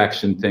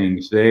extracts and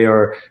things. They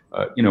are,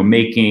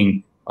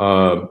 making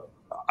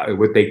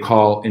what they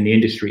call in the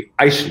industry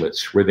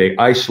isolates, where they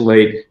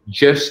isolate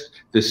just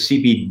the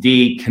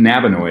CBD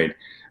cannabinoid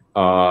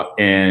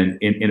and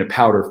in a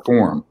powder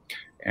form.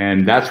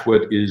 And that's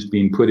what is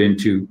being put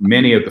into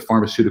many of the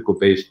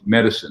pharmaceutical-based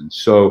medicines.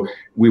 So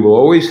we will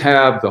always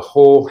have the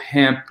whole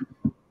hemp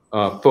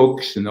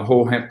folks and the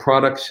whole hemp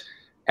products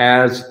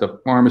as the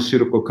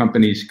pharmaceutical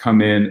companies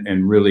come in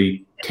and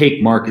really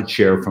take market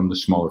share from the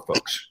smaller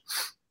folks.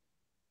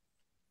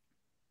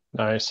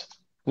 Nice.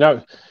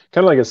 Now,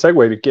 kind of like a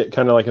segue to get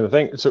kind of like in the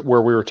thing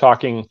where we were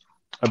talking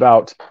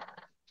about,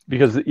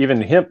 because even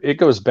hemp, it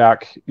goes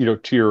back,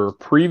 to your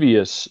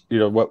previous,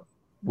 what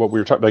we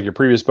were talking about, your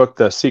previous book,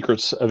 The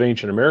Secrets of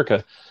Ancient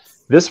America.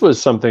 This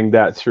was something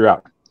that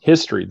throughout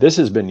history, this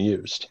has been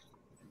used.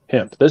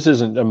 Hemp. This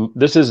isn't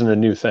a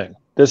new thing.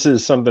 This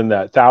is something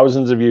that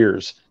thousands of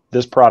years,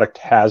 this product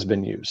has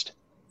been used.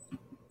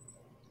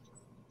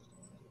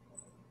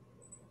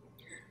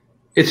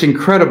 It's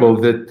incredible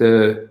that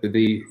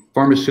the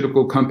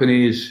pharmaceutical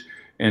companies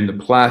and the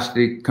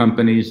plastic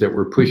companies that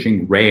were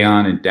pushing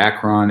Rayon and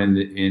Dacron in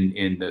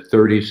the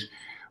 30s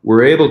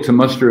were able to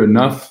muster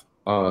enough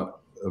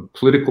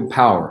political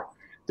power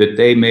that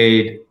they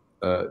made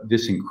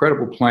this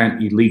incredible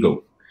plant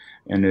illegal.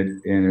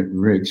 And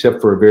except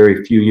for a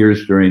very few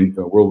years during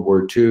World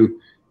War II,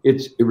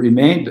 it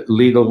remained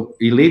illegal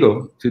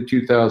to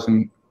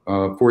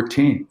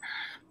 2014.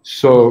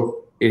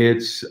 So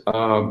it's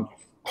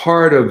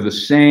part of the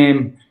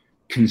same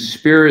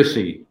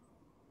conspiracy,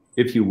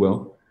 if you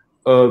will,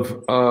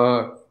 of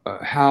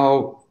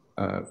how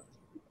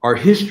our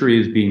history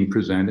is being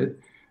presented,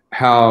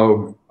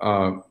 how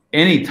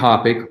any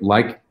topic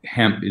like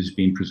hemp is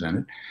being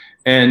presented.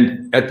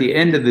 And at the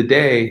end of the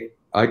day,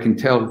 I can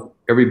tell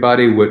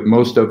everybody what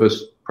most of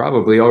us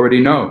probably already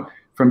know.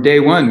 From day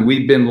one,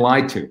 we've been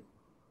lied to.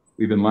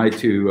 We've been lied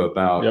to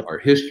about our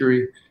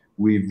history.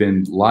 We've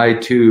been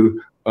lied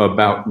to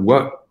about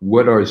what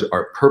is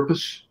our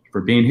purpose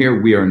for being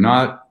here. We are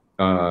not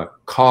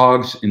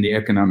cogs in the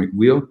economic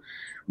wheel.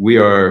 We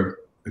are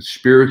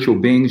spiritual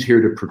beings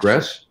here to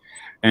progress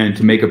and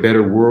to make a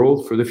better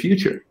world for the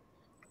future.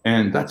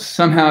 And that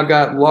somehow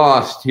got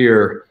lost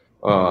here.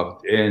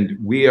 And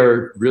we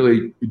are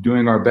really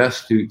doing our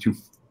best to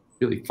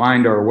really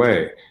find our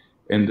way.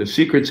 And the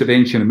Secrets of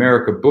Ancient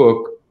America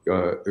book,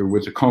 it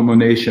was a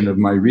culmination of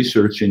my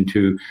research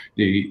into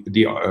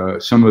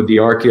some of the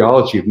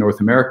archaeology of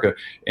North America,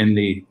 and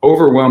the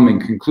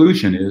overwhelming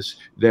conclusion is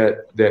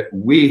that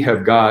we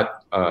have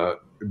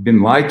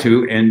been lied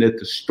to, and that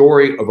the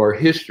story of our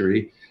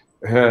history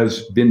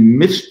has been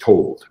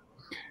mistold,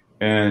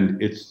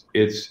 and it's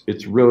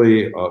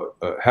really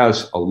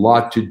has a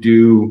lot to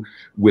do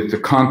with the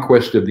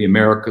conquest of the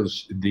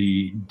Americas,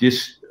 the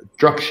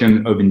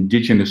destruction of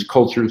indigenous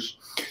cultures.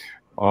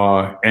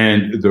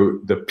 And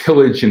the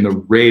pillage and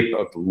the rape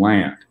of the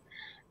land.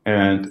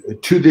 And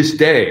to this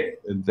day,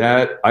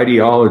 that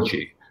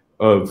ideology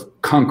of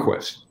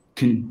conquest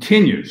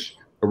continues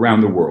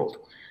around the world.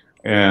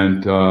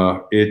 And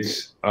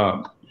it's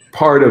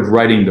part of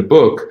writing the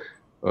book,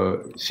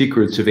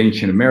 Secrets of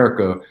Ancient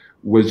America,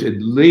 was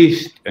at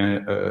least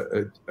an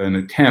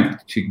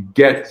attempt to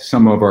get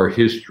some of our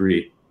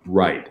history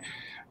right.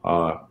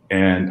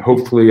 And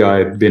hopefully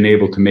I've been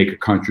able to make a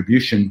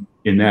contribution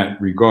in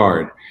that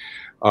regard.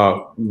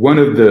 One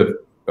of the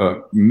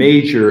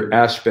major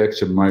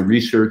aspects of my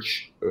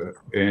research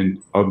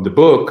and of the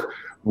book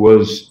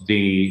was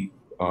the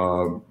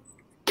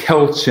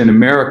Celts in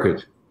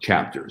America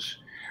chapters,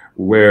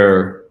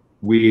 where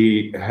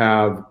we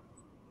have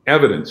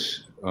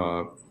evidence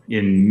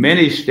in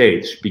many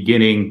states,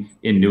 beginning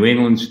in New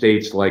England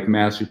states like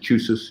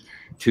Massachusetts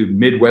to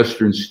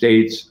Midwestern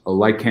states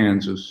like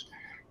Kansas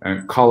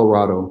and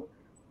Colorado,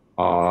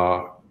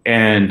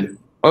 and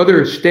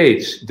other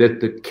states,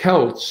 that the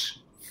Celts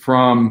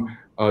from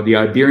the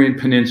Iberian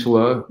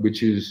Peninsula,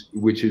 which is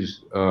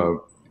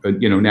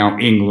now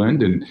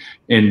England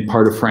and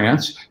part of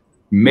France,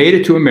 made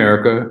it to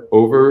America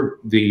over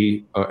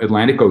the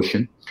Atlantic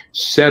Ocean,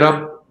 set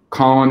up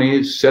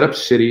colonies, set up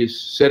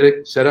cities,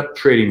 set up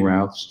trading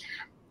routes,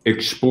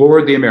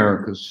 explored the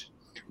Americas,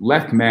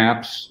 left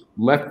maps,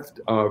 left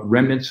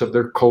remnants of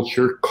their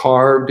culture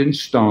carved in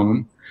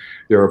stone.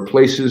 There are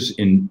places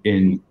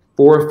in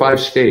 4 or 5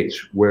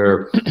 states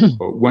where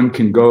one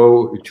can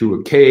go to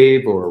a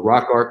cave or a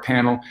rock art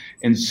panel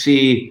and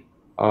see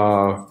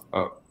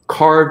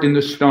carved in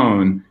the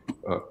stone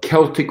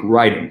Celtic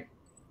writing.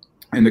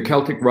 And the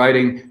Celtic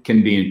writing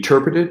can be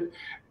interpreted,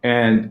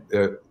 and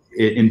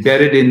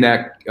embedded in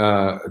that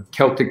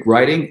Celtic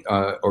writing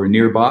or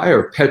nearby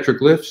are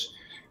petroglyphs.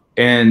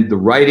 And the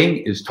writing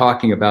is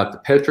talking about the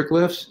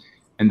petroglyphs,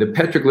 and the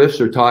petroglyphs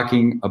are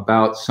talking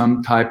about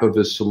some type of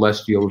a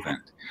celestial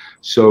event.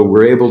 So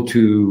we're able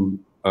to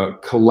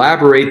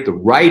collaborate the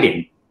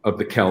writing of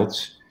the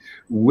Celts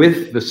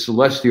with the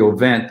celestial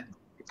event.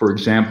 For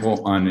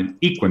example, on an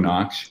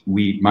equinox,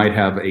 we might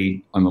have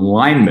an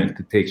alignment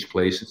that takes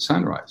place at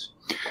sunrise.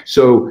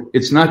 So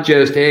it's not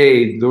just,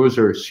 hey, those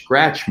are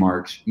scratch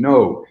marks.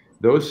 No,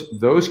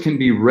 those can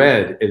be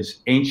read as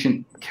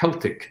ancient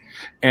Celtic.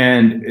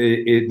 And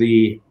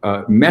the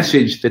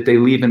message that they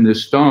leave in the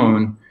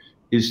stone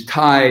is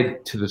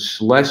tied to the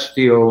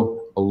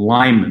celestial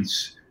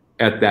alignments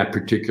at that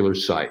particular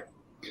site.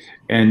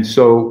 And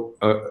so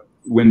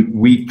when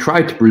we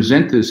try to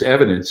present this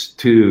evidence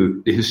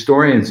to the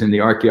historians and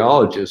the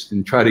archaeologists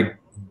and try to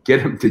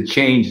get them to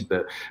change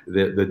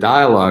the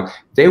dialogue,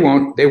 they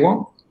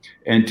won't.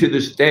 And to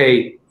this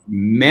day,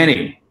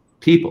 many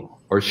people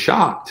are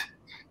shocked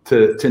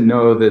to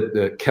know that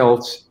the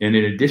Celts, and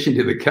in addition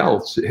to the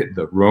Celts,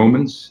 the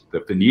Romans,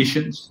 the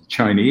Phoenicians, the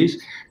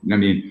Chinese, I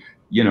mean,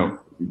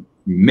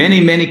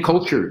 many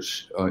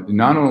cultures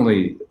not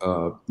only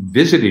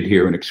visited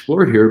here and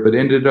explored here, but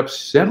ended up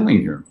settling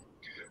here.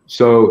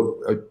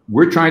 So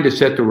we're trying to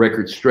set the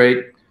record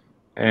straight,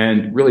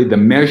 and really the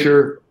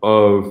measure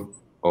of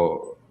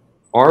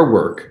our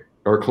work,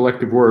 our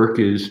collective work,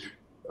 is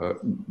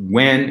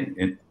when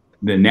in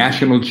the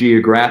National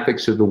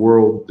Geographics of the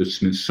world, the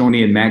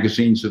Smithsonian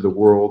magazines of the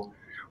world,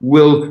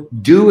 will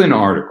do an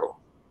article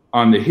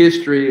on the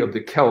history of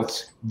the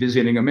Celts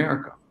visiting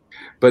America.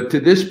 But to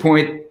this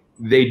point,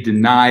 they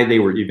deny they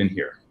were even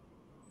here.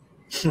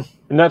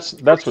 And that's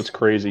what's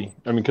crazy.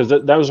 I mean, because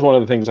that was one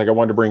of the things I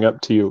wanted to bring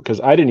up to you, because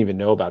I didn't even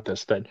know about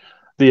this, that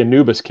the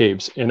Anubis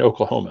Caves in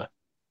Oklahoma.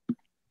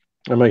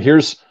 I'm like,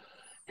 here's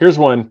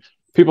one.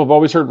 People have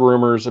always heard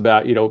rumors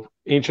about,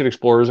 ancient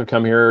explorers have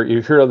come here.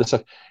 You hear all this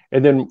stuff.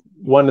 And then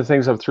one of the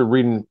things through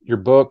reading your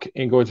book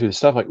and going through the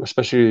stuff, like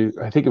especially,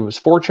 I think it was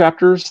 4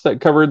 chapters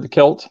that covered the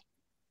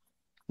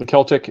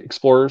Celtic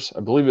explorers.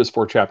 I believe it was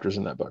 4 chapters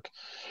in that book.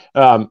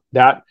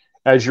 That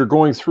as you're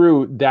going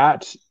through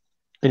that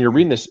and you're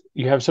reading this,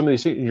 you have some of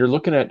these things and you're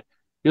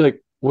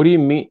like, what do you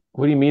mean?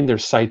 What do you mean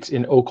there's sites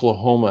in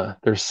Oklahoma?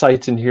 There's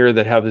sites in here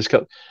that have this.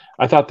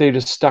 I thought they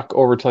just stuck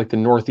over to like the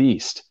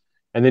Northeast.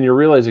 And then you're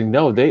realizing,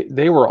 no,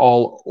 they were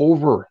all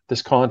over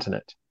this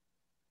continent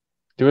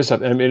doing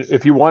stuff. I mean,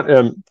 if you want,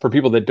 for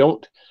people that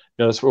don't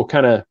know this, we'll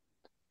kind of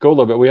go a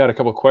little bit. We had a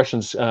couple of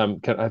questions.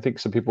 I think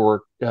some people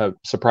were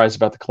surprised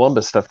about the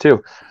Columbus stuff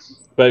too.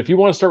 But if you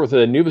want to start with the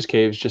Anubis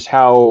Caves, just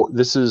how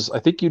this is, I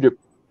think you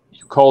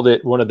called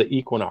it one of the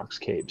Equinox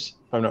Caves,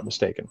 if I'm not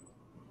mistaken.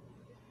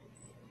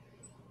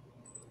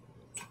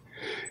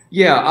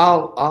 Yeah,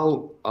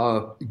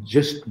 I'll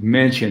just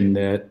mention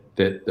that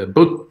the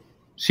book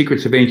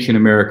Secrets of Ancient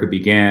America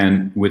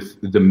began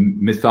with the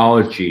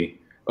mythology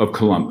of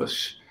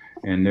Columbus.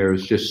 And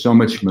there's just so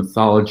much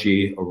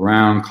mythology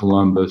around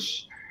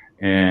Columbus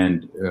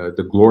and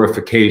the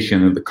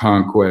glorification of the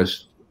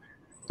conquest,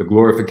 the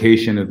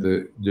glorification of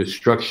the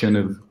destruction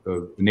of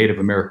Native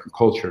American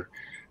culture.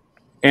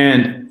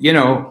 And,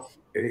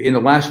 in the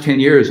last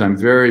 10 years, I'm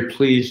very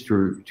pleased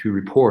to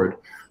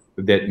report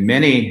that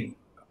many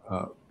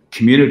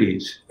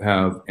communities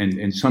have,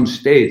 and some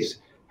states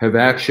have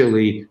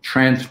actually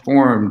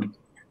transformed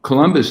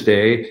Columbus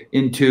Day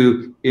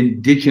into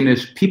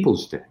Indigenous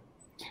Peoples Day.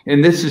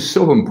 And this is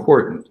so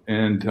important.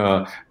 And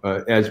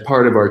as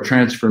part of our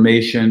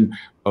transformation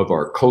of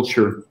our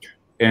culture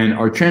and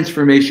our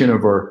transformation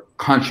of our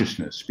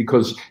consciousness,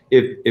 because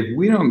if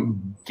we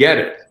don't get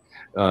it,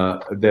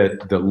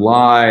 that the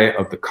lie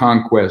of the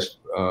conquest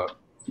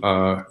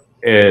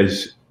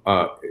has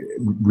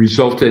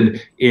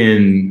resulted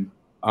in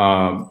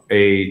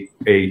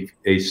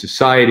a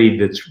society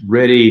that's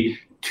ready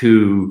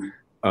to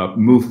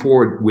move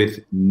forward with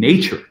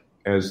nature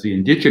as the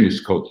indigenous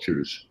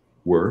cultures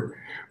were,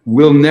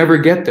 we'll never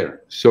get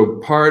there. So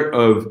part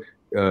of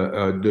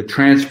the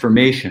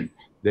transformation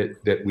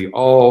that we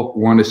all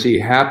want to see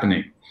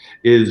happening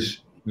is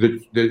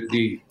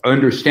the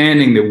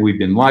understanding that we've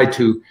been lied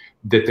to,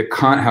 that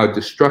how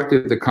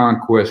destructive the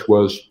conquest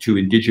was to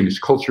indigenous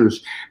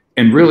cultures,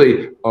 and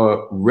really a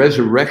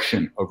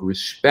resurrection of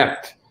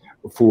respect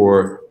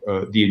for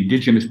the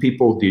indigenous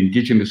people, the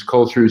indigenous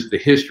cultures, the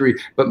history,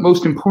 but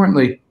most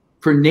importantly,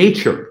 for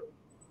nature.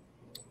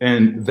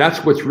 And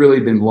that's what's really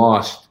been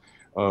lost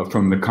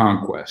from the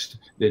conquest,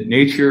 that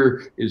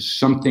nature is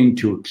something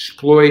to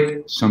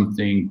exploit,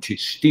 something to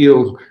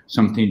steal,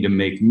 something to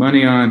make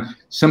money on,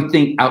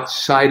 something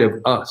outside of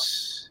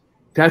us.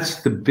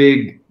 That's the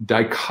big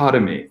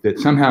dichotomy, that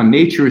somehow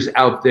nature is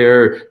out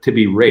there to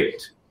be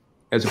raped,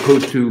 as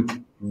opposed to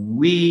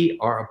we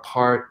are a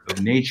part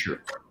of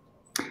nature.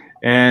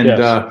 And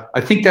yes.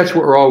 I think that's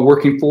what we're all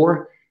working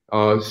for.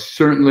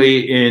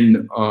 Certainly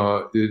in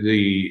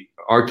the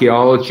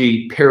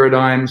archaeology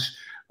paradigms,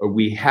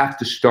 we have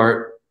to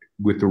start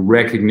with the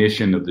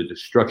recognition of the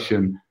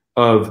destruction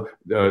of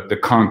the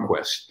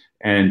conquest,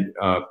 and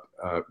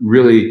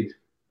really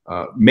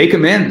make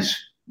amends,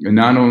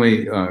 not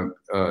only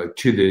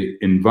to the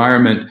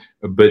environment,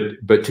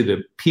 but to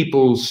the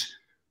peoples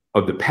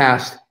of the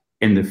past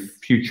and the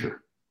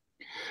future.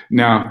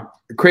 Now,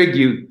 Craig,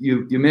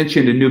 you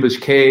mentioned Anubis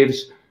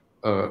Caves.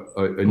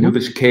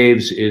 Anubis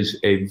Caves is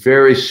a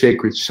very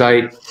sacred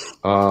site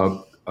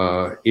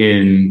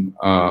in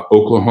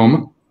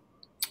Oklahoma,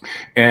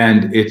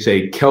 and it's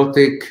a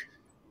Celtic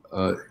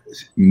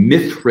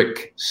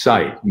Mithric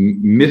site.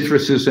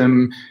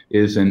 Mithricism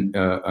is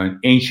an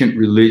ancient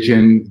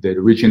religion that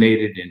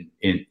originated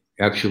in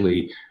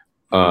actually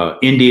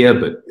India,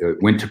 but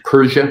went to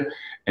Persia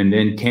and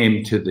then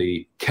came to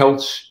the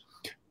Celts.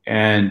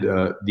 And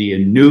the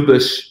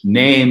Anubis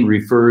name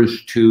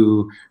refers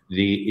to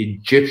the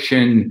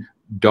Egyptian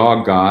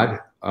dog god.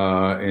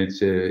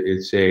 It's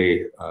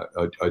a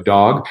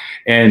dog,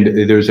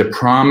 and there's a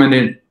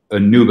prominent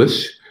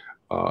Anubis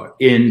at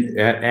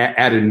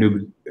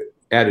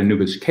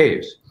Anubis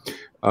Caves.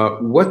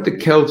 What the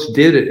Celts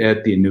did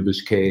at the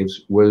Anubis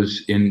Caves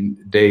was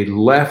they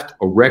left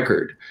a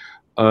record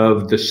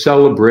of the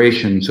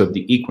celebrations of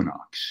the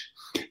equinox,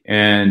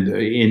 and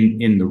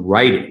in the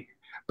writing.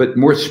 But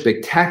more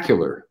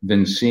spectacular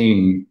than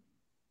seeing,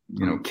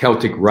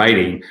 Celtic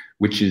writing,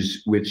 which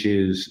is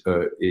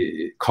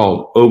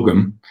called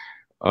Ogham,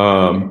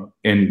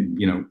 and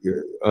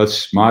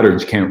us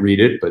moderns can't read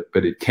it,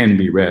 but it can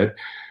be read,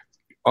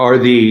 are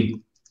the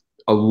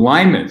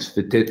alignments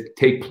that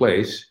take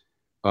place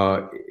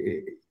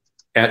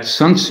at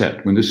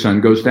sunset when the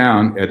sun goes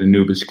down at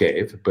Anubis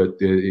Cave, but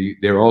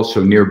they're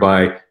also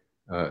nearby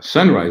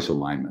sunrise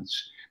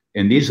alignments.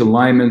 And these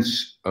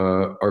alignments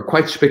are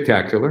quite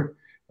spectacular.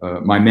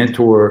 My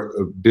mentor,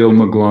 Bill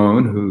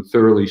McGlone, who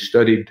thoroughly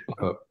studied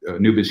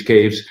Anubis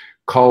Caves,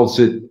 calls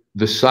it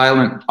the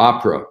silent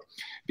opera,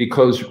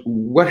 because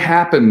what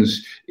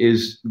happens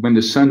is when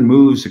the sun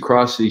moves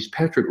across these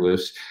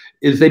petroglyphs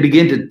is they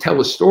begin to tell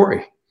a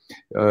story.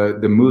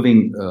 The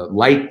moving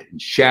light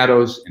and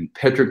shadows and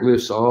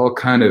petroglyphs all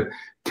kind of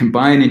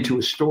combine into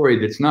a story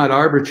that's not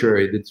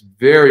arbitrary, that's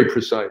very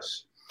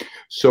precise.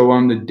 So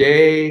on the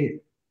day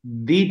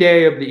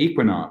of the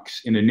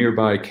equinox in a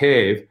nearby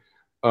cave,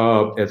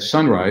 at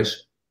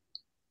sunrise,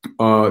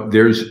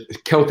 there's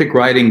Celtic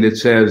writing that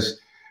says,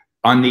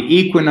 on the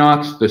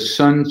equinox, the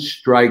sun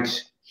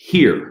strikes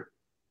here.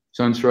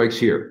 Sun strikes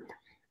here.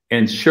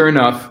 And sure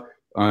enough,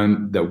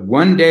 on the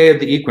one day of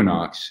the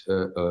equinox,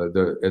 as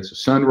the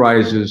sun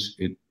rises,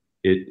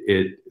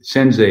 it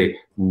sends a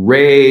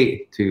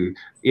ray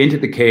into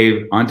the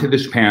cave, onto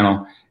this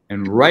panel,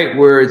 and right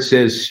where it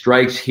says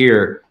strikes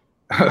here,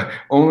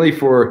 only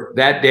for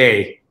that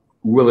day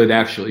will it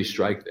actually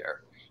strike there.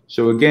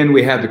 So again,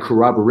 we have the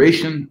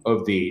corroboration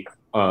of the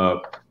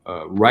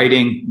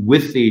writing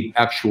with the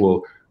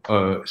actual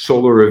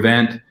solar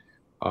event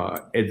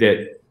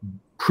that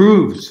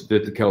proves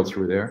that the Celts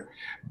were there.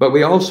 But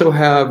we also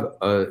have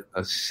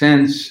a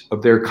sense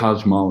of their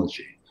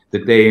cosmology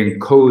that they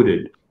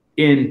encoded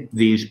in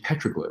these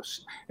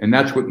petroglyphs. And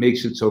that's what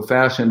makes it so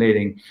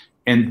fascinating.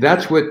 And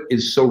that's what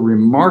is so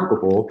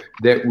remarkable,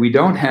 that we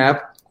don't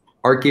have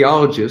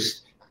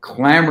archaeologists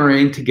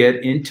clamoring to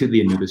get into the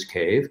Anubis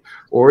Cave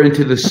or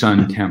into the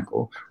Sun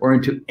Temple or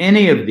into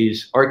any of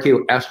these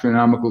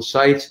archaeoastronomical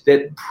sites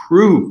that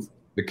prove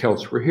the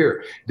Celts were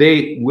here.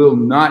 They will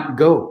not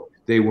go.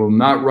 They will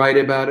not write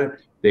about it.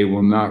 They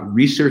will not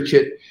research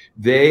it.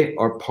 They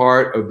are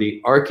part of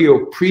the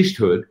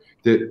archaeo-priesthood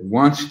that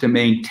wants to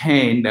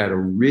maintain that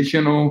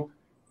original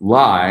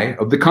lie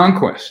of the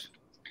conquest.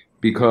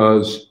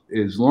 Because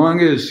as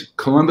long as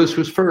Columbus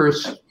was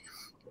first,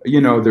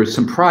 there's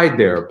some pride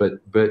there, but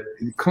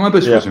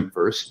Columbus wasn't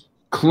first.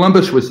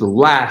 Columbus was the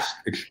last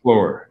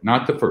explorer,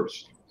 not the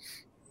first.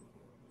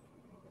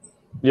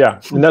 Yeah,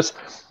 and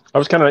I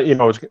was kind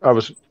of, I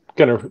was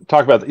going to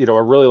talk about, I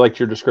really liked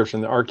your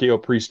description, the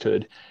archaeo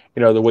priesthood,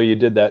 the way you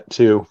did that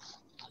to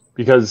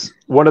because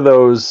one of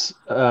those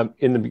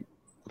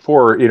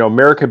for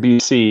America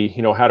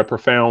BC, had a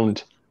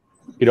profound,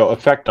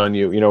 effect on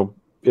you.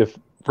 If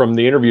from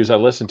the interviews I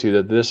listened to,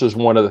 that this is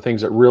one of the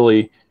things that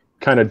really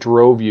kind of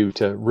drove you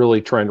to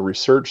really trying to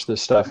research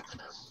this stuff.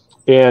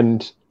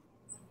 And,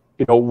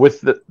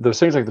 with those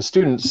things like the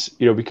students,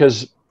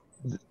 because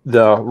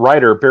the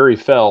writer, Barry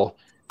Fell,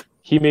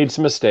 he made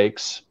some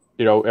mistakes.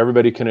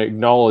 Everybody can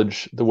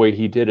acknowledge the way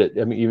he did it.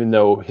 I mean, even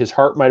though his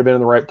heart might have been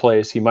in the right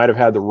place, he might have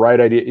had the right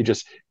idea.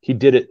 He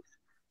did it.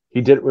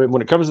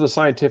 When it comes to the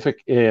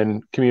scientific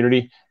and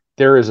community,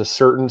 there is a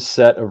certain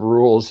set of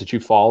rules that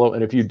you follow.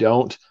 And if you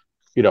don't,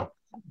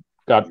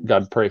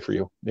 God pray for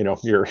you.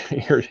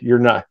 You're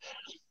not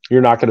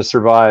going to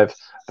survive.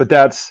 But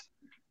that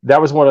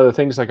was one of the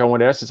things, like, I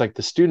wanted to ask, is like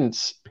the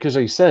students, because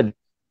like you said,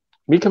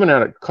 me coming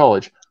out of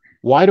college,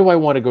 why do I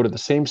want to go to the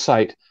same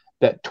site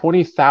that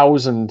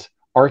 20,000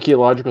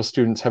 archaeological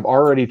students have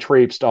already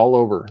traipsed all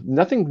over?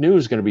 Nothing new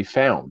is going to be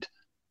found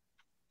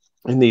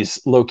in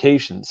these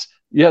locations.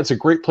 Yeah, it's a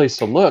great place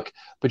to look,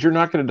 but you're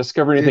not going to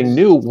discover anything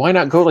new. Why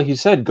not go, like you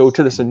said, go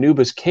to this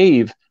Anubis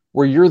cave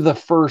where you're the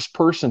first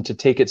person to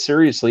take it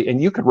seriously, and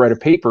you could write a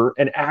paper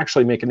and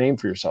actually make a name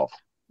for yourself.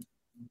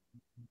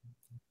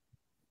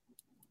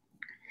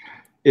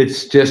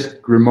 It's just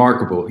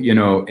remarkable,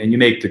 and you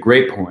make the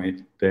great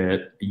point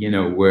that,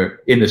 where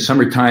in the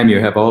summertime you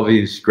have all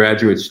these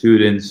graduate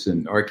students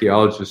and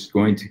archaeologists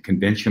going to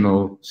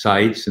conventional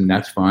sites, and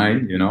that's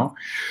fine,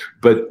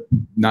 but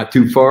not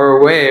too far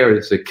away, or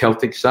it's a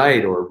Celtic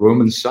site or a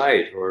Roman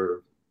site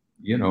or,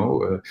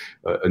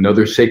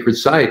 another sacred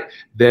site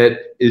that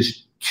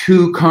is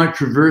too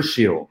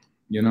controversial.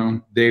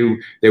 They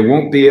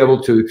won't be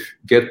able to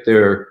get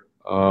their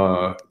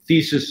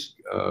thesis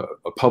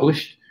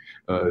published.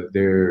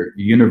 Their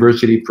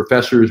university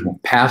professors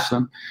won't pass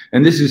them.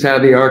 And this is how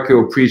the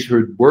archaeo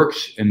priesthood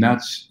works. And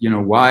that's,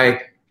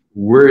 why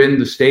we're in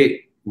the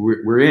state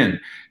we're in.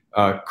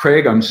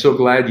 Craig, I'm so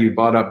glad you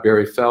brought up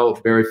Barry Fell.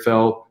 Barry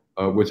Fell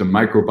was a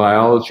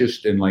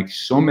microbiologist, and like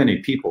so many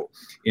people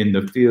in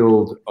the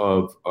field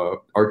of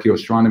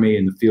archaeoastronomy,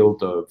 in the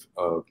field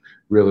of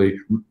really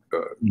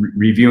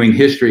reviewing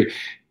history,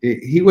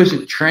 he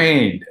wasn't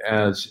trained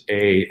as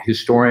a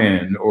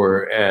historian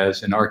or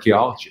as an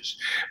archaeologist,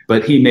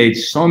 but he made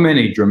so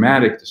many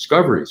dramatic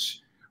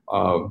discoveries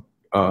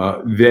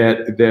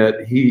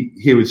that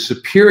he was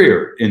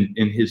superior in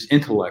his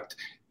intellect,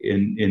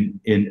 in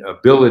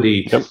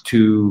ability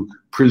to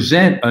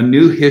present a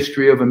new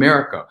history of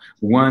America,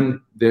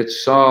 one that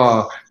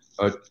saw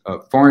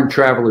foreign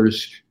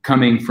travelers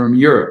coming from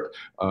Europe,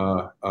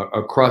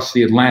 across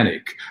the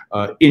Atlantic,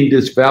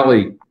 Indus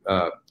Valley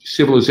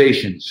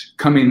civilizations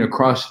coming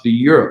across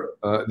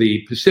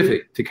the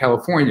Pacific to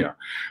California,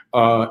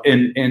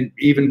 and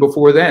even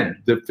before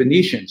then, the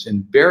Phoenicians.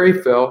 And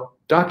Barry Fell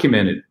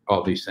documented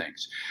all these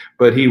things,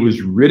 but he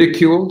was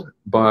ridiculed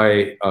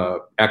by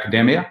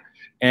academia.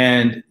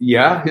 And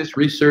his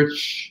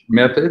research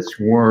methods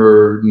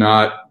were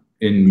not,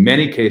 in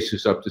many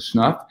cases, up to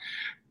snuff.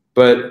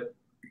 But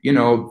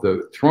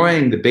the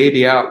throwing the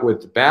baby out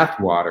with the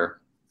bathwater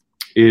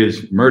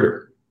is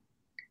murder.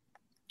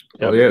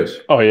 Yep. It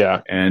is. Oh,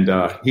 yeah. And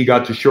he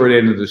got the short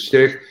end of the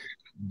stick,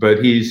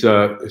 but he's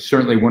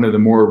certainly one of the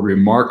more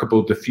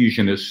remarkable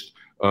diffusionists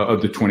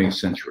of the 20th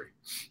century.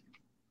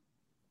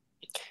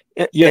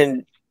 Yeah.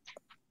 And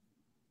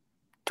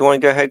do you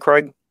want to go ahead,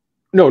 Craig?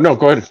 No,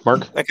 go ahead,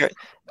 Mark. Okay.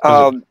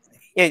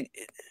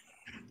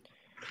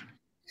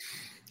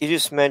 You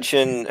just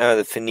mentioned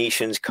the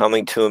Phoenicians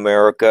coming to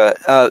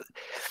America.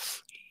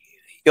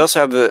 You also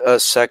have a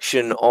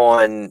section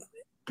on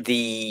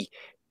the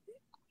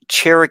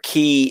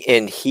Cherokee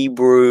and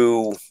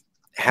Hebrew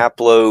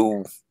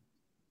haplo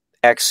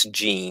X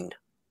gene.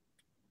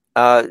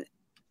 That's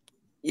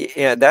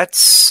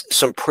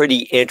some pretty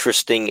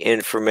interesting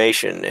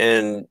information.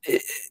 And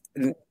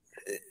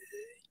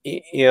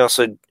you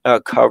also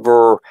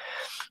cover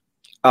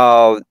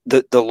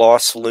the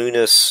Los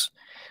Lunas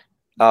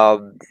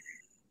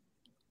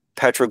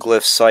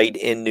petroglyph site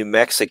in New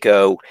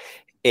Mexico,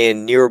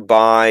 and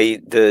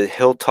nearby the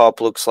hilltop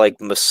looks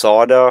like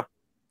Masada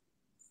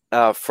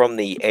from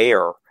the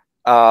air.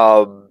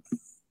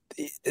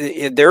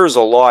 There's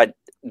a lot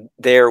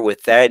there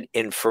with that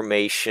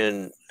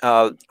information.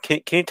 Can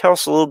you tell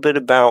us a little bit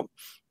about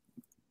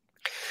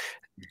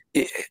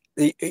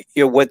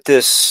what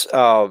this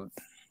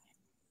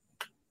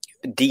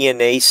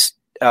DNA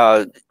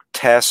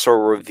tests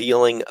are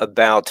revealing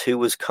about who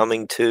was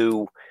coming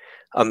to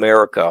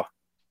America?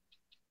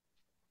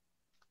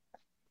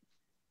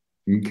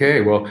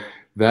 Okay, well,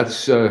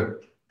 that's a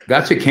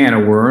can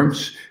of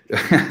worms.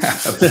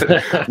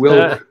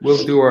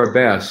 we'll do our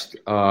best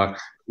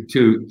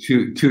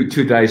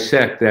to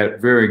dissect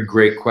that very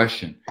great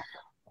question.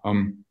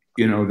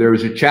 There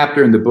was a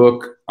chapter in the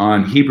book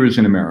on Hebrews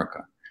in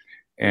America,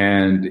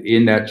 and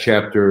in that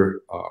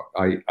chapter,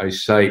 I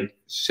cite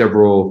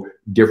several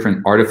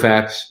different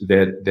artifacts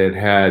that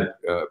had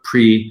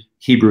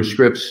pre-Hebrew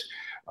scripts.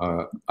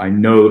 I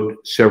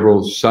note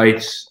several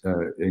sites,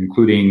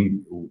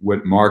 including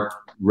what Mark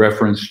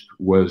referenced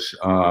was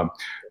I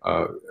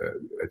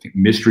think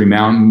Mystery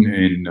Mountain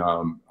in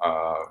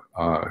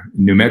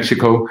New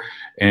Mexico,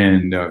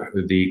 and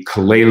the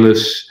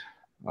Calais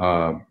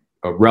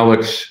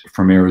relics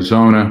from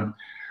Arizona.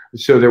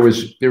 So there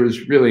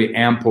was really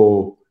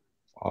ample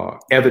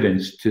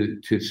evidence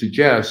to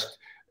suggest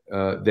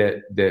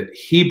that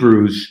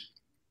Hebrews,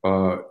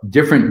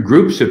 different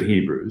groups of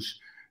Hebrews,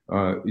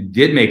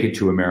 did make it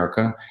to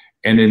America.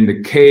 And in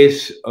the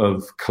case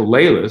of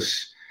Calais,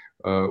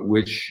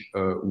 which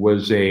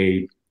was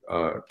a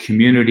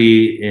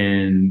community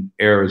in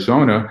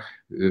Arizona,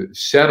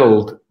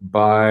 settled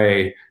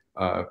by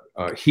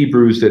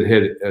Hebrews that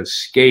had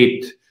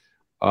escaped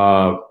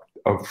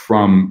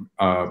from,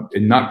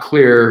 not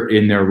clear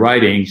in their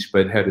writings,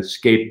 but had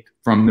escaped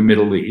from the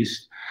Middle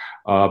East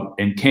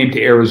and came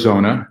to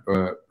Arizona,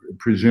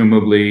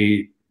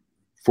 presumably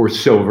for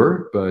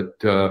silver, but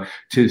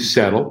to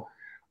settle.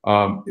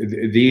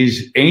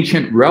 These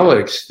ancient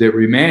relics that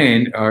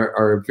remain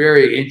are a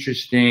very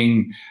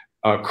interesting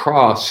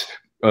cross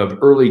of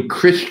early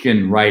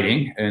Christian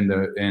writing, and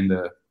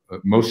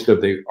most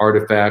of the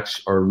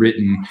artifacts are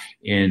written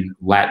in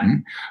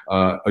Latin,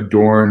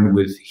 adorned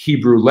with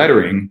Hebrew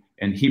lettering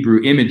and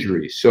Hebrew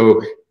imagery. So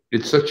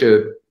it's such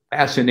a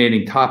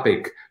fascinating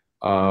topic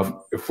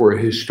for a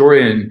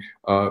historian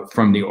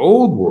from the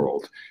old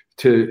world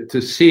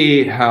to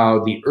see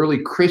how the early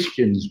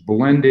Christians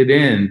blended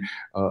in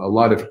a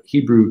lot of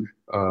Hebrew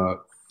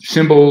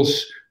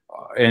symbols,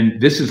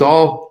 and this is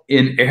all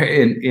in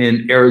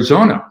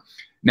Arizona.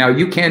 Now,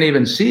 you can't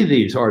even see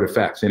these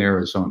artifacts in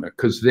Arizona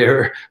because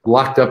they're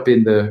locked up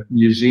in the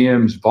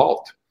museum's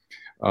vault.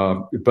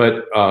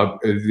 But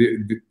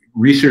the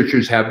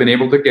researchers have been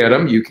able to get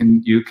them.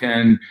 You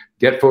can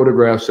get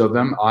photographs of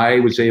them. I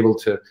was able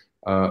to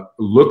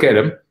look at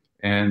them,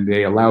 and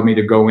they allowed me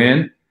to go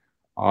in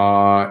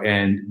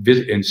and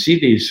visit and see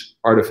these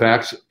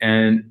artifacts.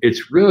 And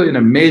it's really an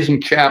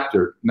amazing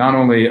chapter, not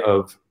only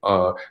of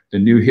the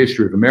new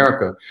history of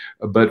America,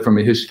 but from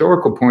a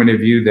historical point of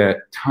view,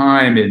 that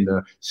time in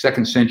the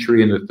 2nd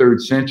century and the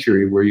 3rd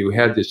century, where you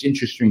had this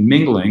interesting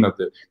mingling of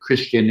the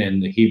Christian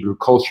and the Hebrew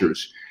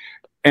cultures.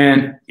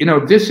 And,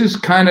 this is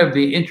kind of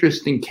the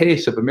interesting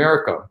case of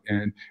America.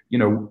 And,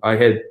 I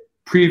had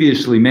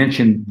previously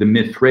mentioned the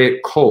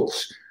Mithraic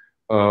cults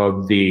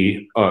of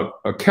the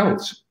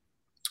Celts.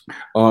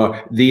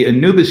 The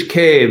Anubis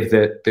cave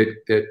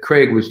that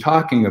Craig was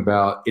talking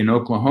about in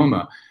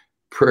Oklahoma,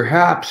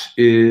 perhaps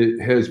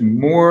it has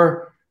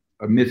more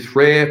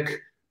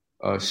Mithraic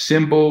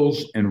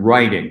symbols and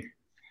writing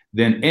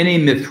than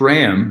any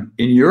Mithraeum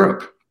in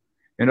Europe.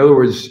 In other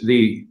words,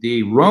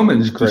 the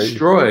Romans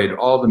destroyed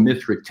all the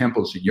Mithric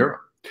temples in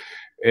Europe,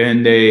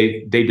 and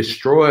they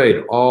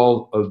destroyed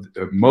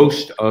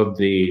most of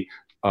the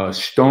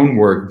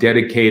stonework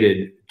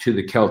dedicated to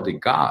the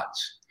Celtic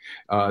gods.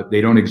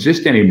 They don't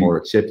exist anymore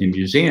except in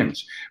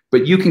museums.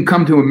 But you can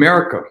come to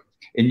America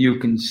and you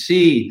can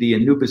see the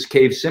Anubis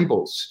cave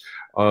symbols.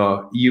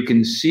 You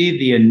can see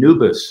the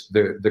Anubis,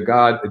 the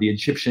god, the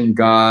Egyptian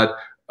god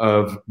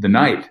of the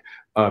night.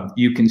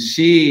 You can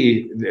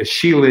see the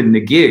Sheila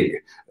Nagig,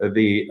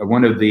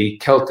 one of the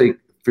Celtic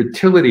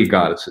fertility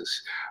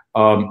goddesses.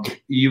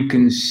 You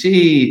can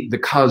see the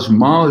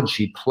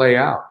cosmology play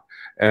out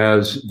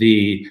as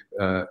the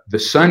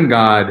sun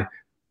god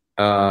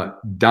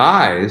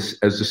dies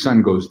as the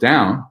sun goes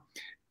down,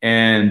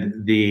 and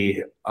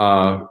the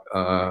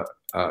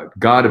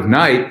god of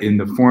night in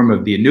the form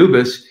of the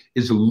Anubis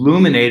is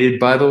illuminated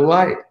by the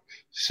light.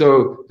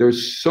 So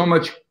there's so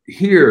much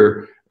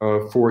here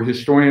for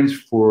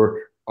historians,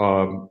 for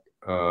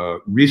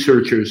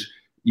researchers,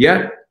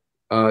 yet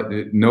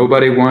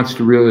nobody wants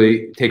to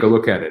really take a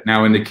look at it.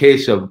 Now, in the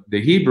case of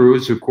the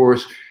Hebrews, of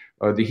course,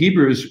 the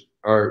Hebrews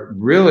are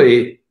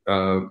really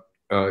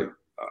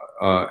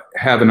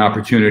have an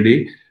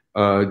opportunity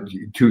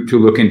to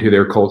look into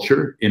their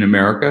culture in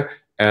America,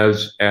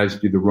 as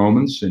do the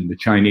Romans and the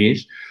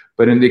Chinese.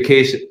 But in the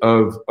case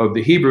of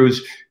the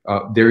Hebrews,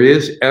 there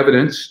is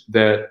evidence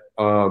that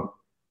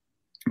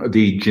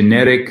the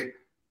genetic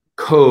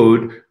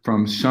code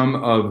from some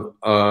of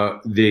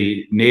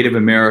the Native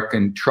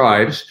American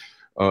tribes,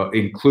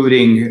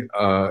 including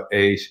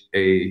a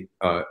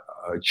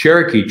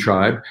Cherokee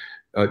tribe,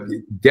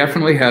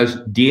 definitely has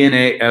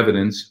DNA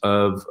evidence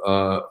of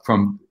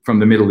from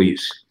the Middle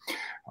East.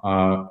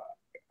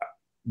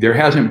 There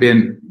hasn't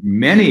been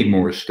many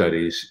more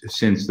studies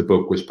since the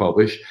book was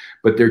published,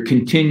 but this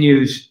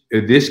continues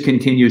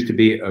to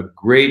be a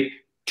great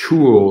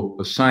tool,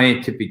 a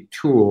scientific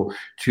tool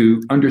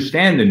to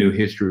understand the new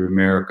history of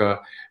America.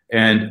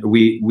 And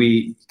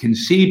we can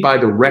see by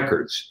the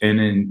records,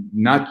 and in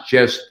not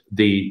just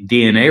the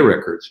DNA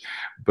records,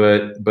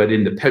 but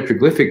in the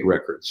petroglyphic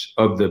records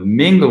of the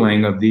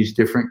mingling of these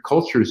different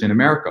cultures in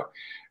America.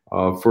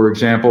 For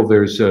example,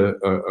 there's a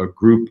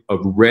group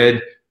of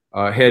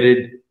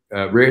red-headed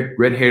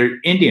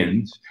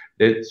Indians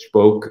that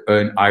spoke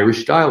an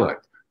Irish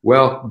dialect.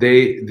 Well,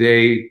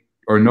 they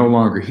are no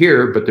longer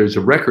here, but there's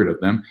a record of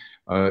them.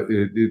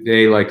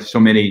 They, like so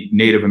many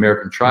Native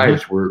American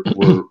tribes, were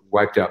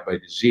wiped out by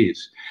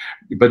disease.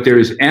 But there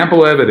is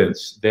ample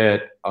evidence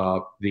that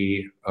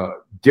the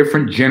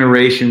different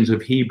generations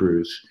of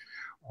Hebrews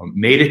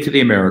made it to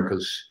the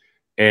Americas,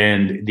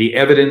 and the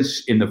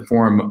evidence in the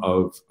form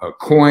of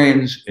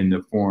coins, in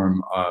the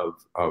form of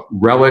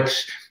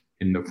relics,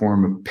 in the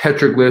form of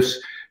petroglyphs,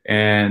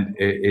 and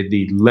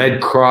the lead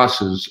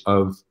crosses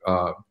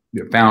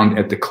found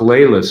at the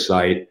Kalela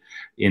site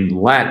in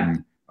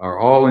Latin are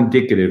all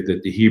indicative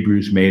that the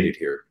Hebrews made it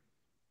here.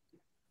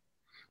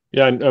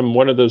 Yeah, and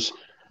one of those,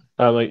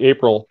 like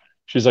April,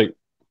 she's like,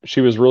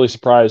 she was really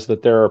surprised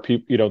that there are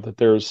people, that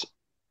there's,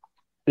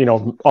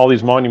 all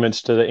these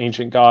monuments to the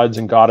ancient gods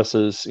and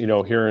goddesses,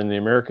 here in the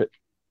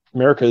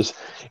Americas.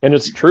 And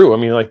it's true. I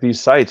mean, like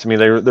these sites,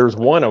 there's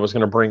one I was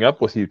going to bring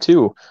up with you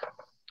too.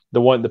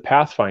 The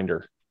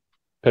Pathfinder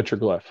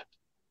petroglyph,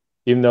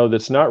 even though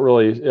that's not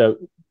really,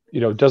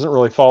 doesn't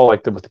really fall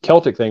like with the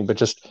Celtic thing, but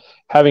just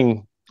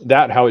having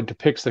that, how it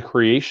depicts the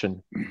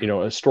creation,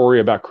 a story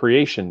about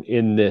creation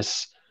in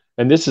this.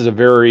 And this is a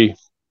very,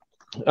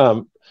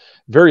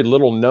 very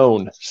little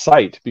known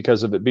site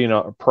because of it being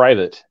a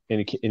private,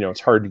 and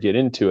it's hard to get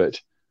into it,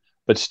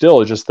 but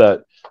still just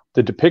that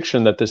the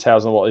depiction that this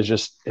has on the wall is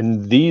just,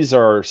 and these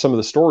are some of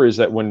the stories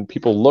that when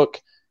people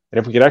look, and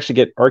if we could actually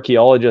get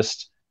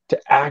archaeologists to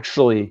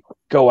actually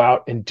go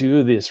out and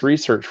do this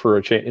research for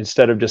a change,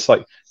 instead of just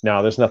like,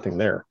 no, there's nothing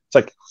there. It's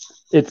like,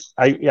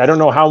 I don't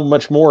know how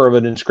much more of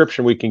an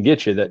inscription we can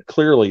get you that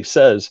clearly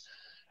says,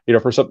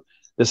 for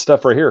this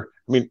stuff right here.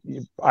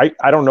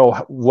 I don't know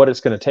what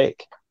it's going to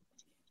take.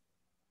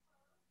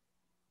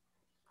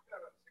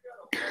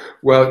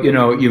 Well,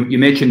 you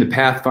mentioned the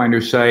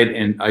Pathfinder site,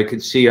 and I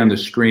could see on the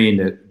screen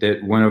that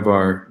one of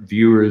our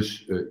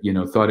viewers,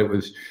 thought it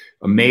was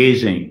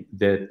amazing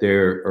that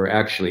there are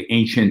actually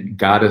ancient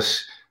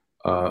goddess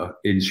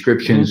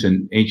inscriptions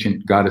and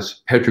ancient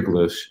goddess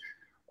petroglyphs.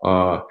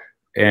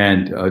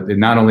 And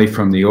not only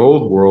from the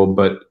old world,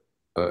 but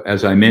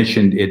as I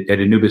mentioned, at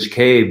Anubis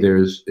Cave,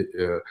 there's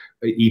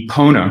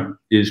Epona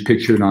is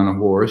pictured on a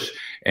horse,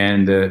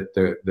 and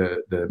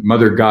the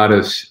mother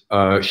goddess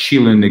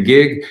Sheila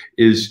Nagig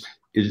is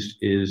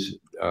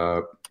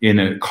in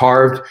a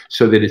carved,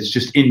 so that it's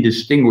just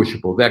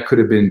indistinguishable. That could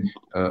have been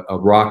a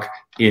rock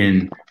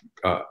in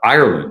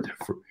Ireland.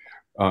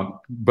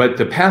 But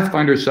the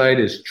Pathfinder site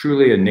is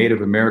truly a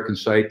Native American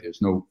site.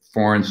 There's no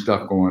foreign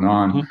stuff going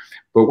on.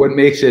 But what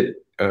makes it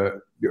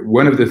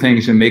one of the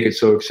things that make it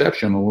so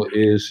exceptional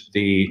is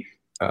the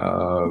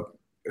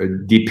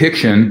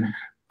depiction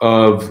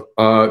of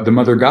the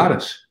mother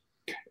goddess,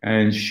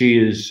 and she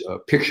is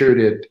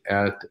pictured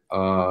at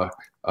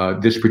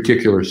this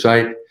particular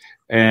site,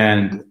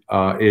 and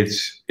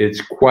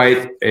it's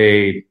quite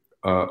a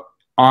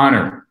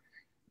honor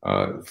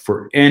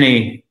for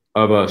any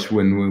of us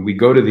when we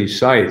go to these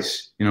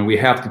sites. We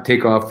have to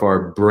take off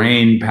our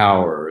brain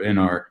power and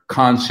our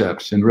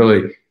concepts and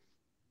really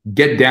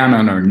get down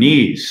on our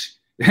knees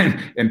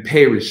and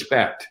pay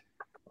respect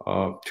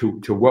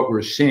to what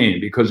we're seeing,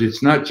 because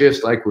it's not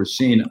just like we're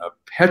seeing a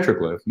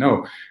petroglyph.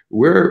 No,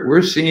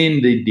 we're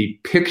seeing the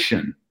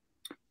depiction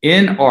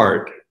in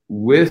art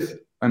with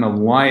an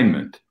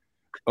alignment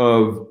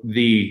of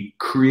the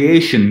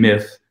creation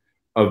myth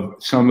of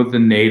some of the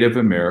Native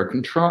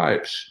American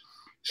tribes.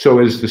 So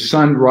as the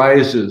sun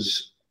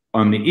rises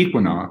on the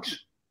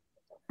equinox,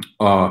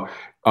 a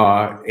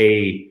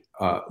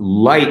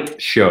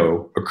light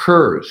show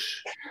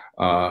occurs,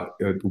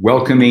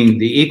 welcoming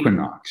the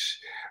equinox.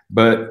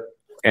 But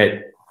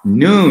at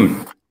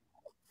noon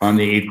on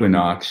the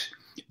equinox,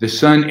 the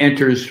sun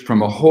enters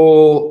from a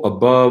hole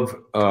above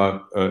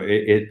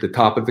at the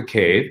top of the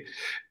cave,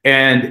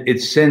 and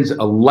it sends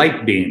a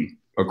light beam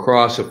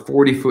across a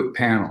 40-foot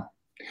panel.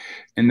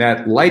 And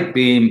that light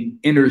beam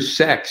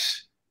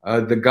intersects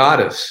the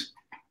goddess.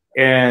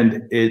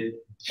 And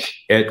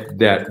at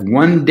that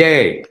one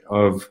day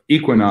of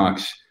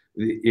equinox,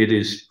 it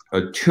is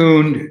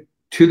attuned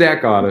to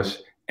that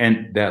goddess,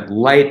 and that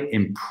light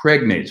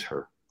impregnates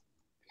her.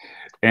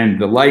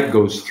 And the light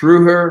goes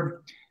through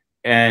her,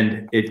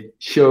 and it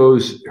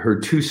shows her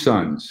two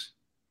sons.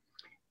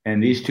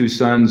 And these two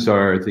sons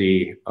are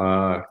the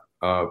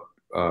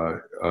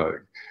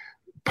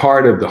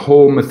part of the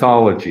whole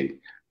mythology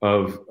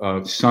of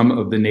some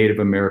of the Native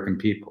American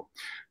people.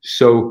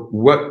 So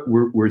what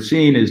we're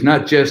seeing is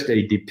not just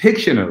a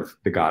depiction of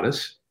the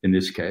goddess in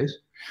this case,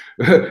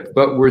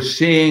 but we're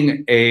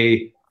seeing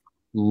a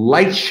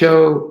light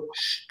show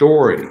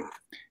story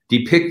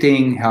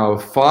depicting how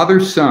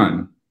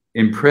father-son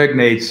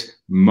impregnates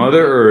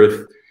Mother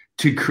Earth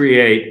to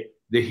create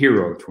the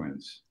hero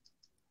twins.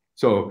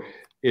 So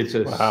it's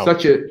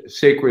such a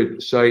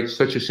sacred site,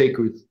 such a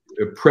sacred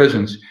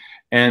presence.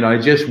 And I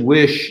just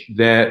wish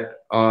that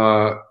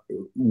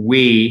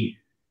we,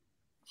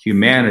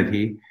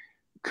 humanity,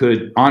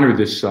 could honor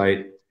this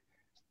site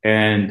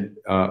and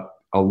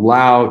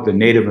allow the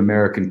Native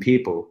American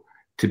people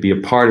to be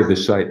a part of the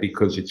site,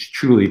 because it's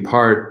truly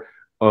part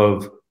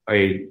of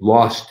a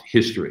lost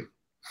history.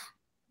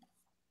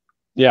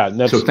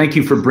 Yeah. So thank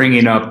you for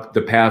bringing up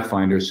the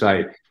Pathfinder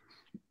site.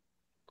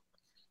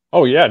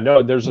 Oh yeah,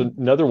 no, there's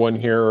another one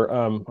here.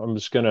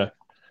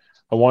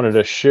 I wanted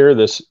to share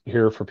this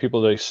here for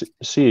people to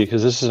see,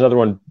 because this is another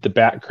one, the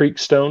Bat Creek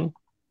Stone.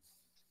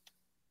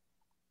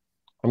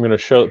 I'm going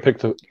to pick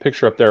the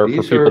picture up there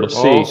for people to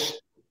see.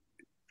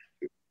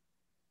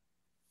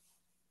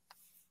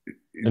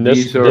 And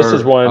this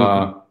is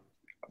one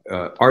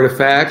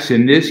artifacts,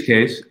 in this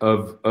case,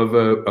 of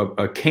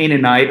a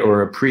Canaanite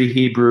or a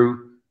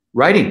pre-Hebrew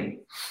writing.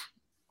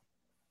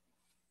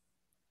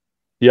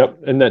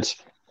 Yep, and that's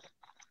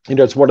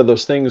it's one of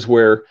those things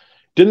where,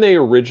 didn't they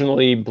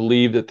originally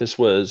believe that this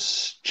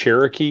was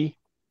Cherokee?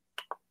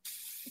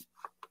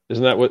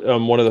 Isn't that what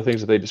one of the things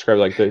that they described?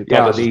 Like they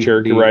thought this was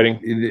Cherokee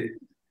writing.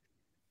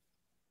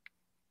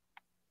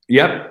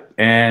 Yep,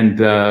 and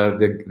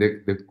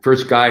the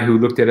first guy who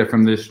looked at it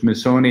from the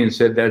Smithsonian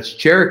said that's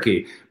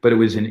Cherokee, but it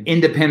was an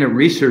independent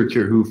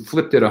researcher who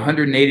flipped it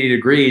 180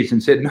 degrees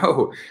and said,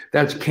 no,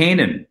 that's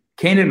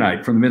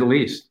Canaanite from the Middle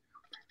East.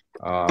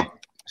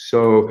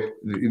 So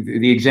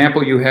the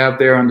example you have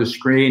there on the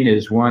screen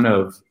is one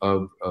of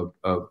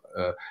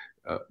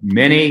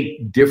many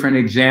different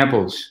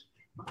examples.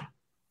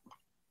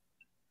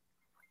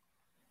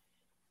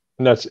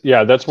 And that's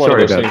one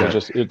of those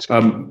things. It's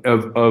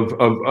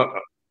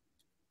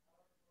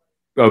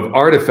of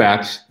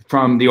artifacts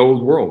from the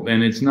old world,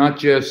 and it's not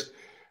just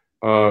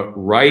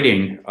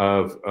writing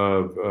of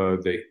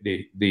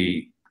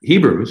the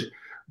Hebrews,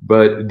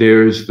 but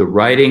there's the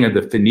writing of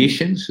the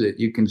Phoenicians that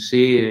you can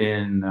see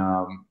in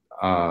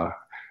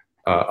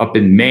up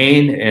in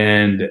Maine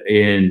and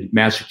in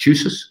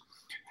Massachusetts.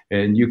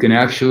 And you can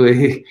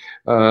actually,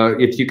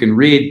 if you can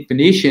read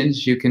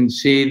Phoenicians, you can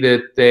see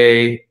that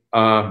they.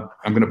 I'm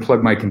going to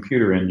plug my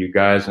computer in, you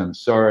guys. I'm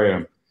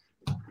sorry.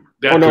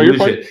 You're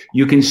fine.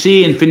 You can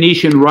see in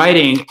Phoenician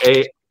writing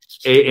an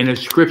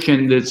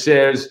inscription that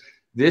says,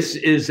 "This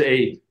is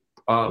a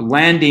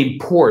landing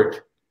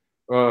port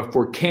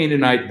for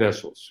Canaanite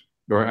vessels,"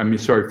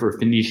 for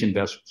Phoenician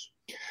vessels.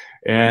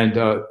 And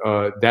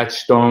that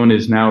stone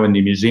is now in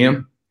the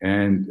museum.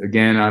 And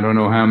again, I don't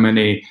know how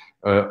many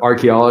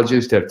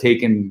archaeologists have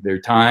taken their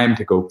time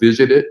to go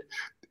visit it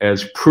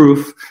as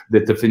proof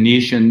that the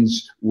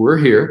Phoenicians were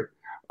here.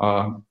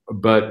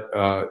 But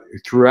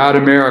throughout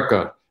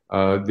America,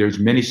 there's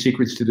many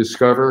secrets to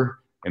discover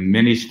and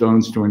many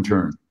stones to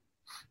unturned.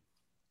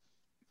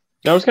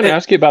 I was going to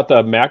ask you about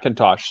the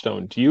Macintosh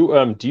stone.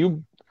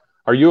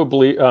 Are you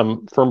a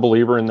firm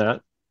believer in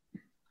that?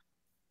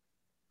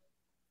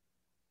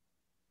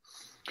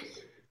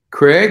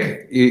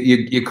 Craig,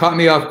 you caught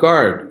me off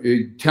guard.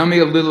 Tell me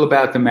a little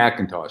about the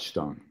Macintosh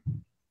stone.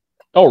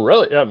 Oh,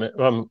 really? Yeah,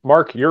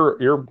 Mark, you're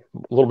a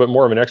little bit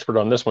more of an expert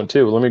on this one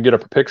too. Let me get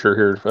up a picture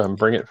here.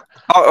 Bring it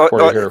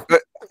for you here.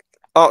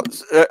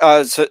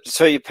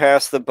 So you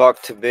passed the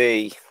buck to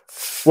me.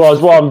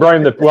 Well, I'm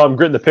getting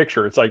the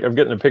picture. It's like I'm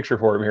getting a picture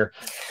for him here.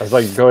 I was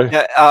like, go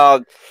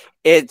ahead.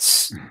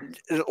 It's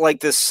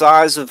like the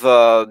size of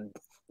a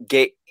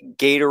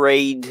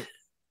Gatorade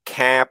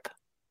cap,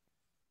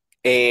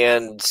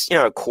 and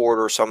a quart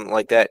or something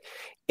like that,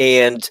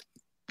 and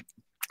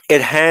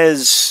it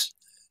has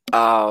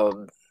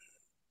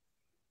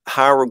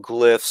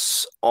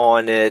hieroglyphs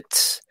on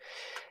it.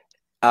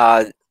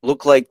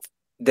 Look like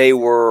they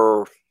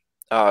were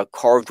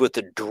carved with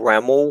a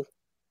Dremel.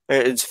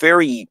 It's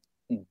very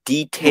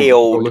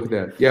detailed. Oh, look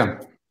at that! Yeah.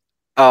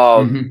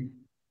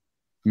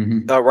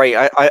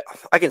 Right.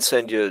 I can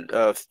send you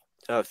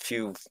a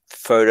few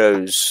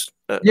photos.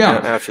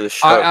 After the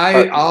show.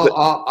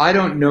 I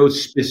don't know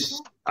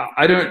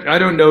I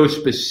don't know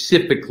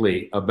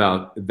specifically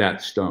about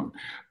that stone,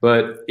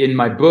 but in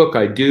my book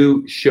I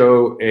do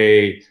show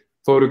a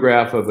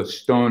photograph of a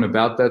stone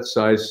about that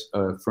size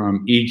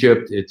from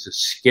Egypt. It's a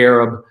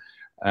scarab,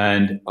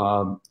 and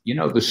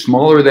the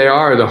smaller they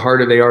are, the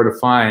harder they are to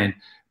find.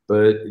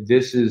 But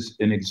this is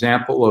an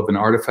example of an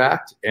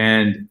artifact,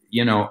 and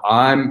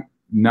I'm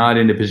not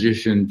in a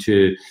position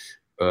to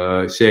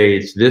say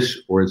it's this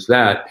or it's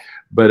that.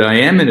 But I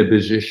am in a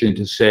position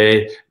to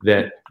say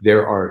that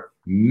there are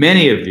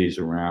many of these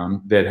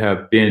around that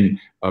have been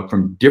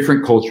from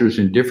different cultures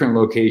and different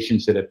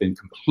locations that have been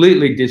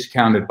completely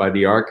discounted by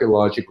the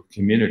archaeological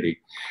community.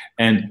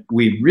 And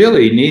we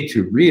really need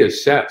to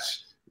reassess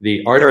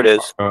the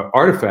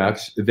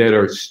artifacts that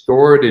are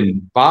stored in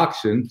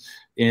boxes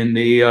in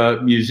the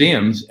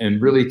museums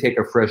and really take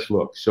a fresh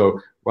look. So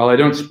while I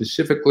don't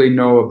specifically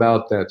know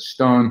about that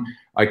stone,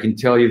 I can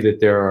tell you that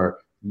there are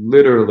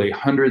literally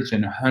hundreds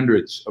and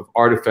hundreds of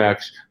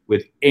artifacts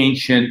with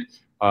ancient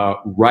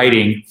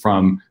writing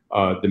from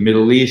the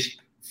Middle East,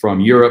 from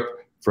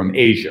Europe, from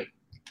Asia,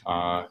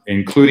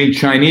 including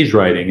Chinese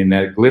writing. And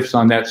that glyphs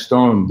on that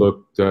stone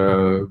looked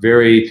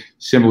very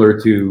similar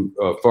to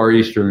Far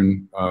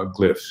Eastern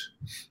glyphs.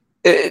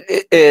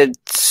 It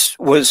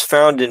was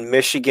found in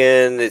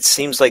Michigan. It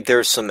seems like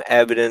there's some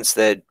evidence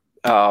that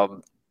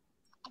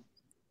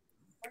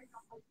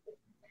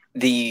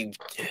the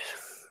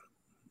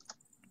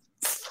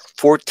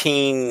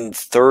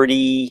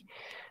 1430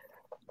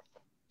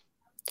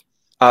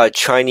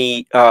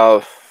 Chinese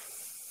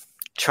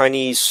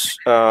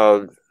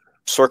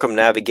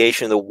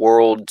circumnavigation of the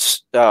world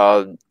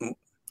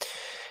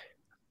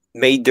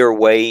made their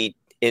way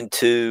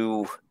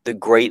into the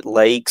Great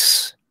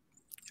Lakes.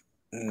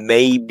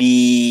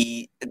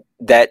 Maybe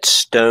that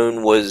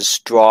stone was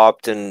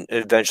dropped and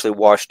eventually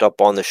washed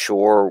up on the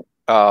shore,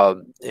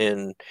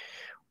 and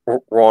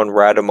Ron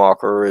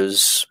Rademacher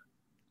is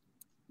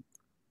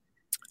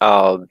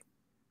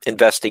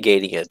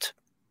investigating it.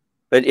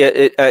 But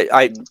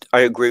I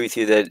agree with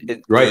you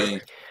that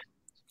right.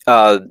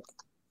 The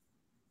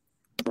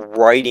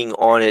writing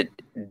on it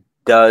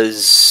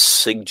does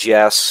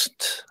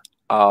suggest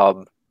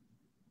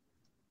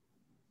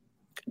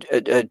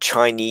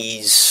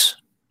Chinese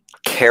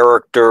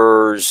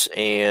characters,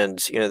 and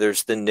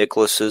there's the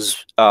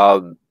Nicholas's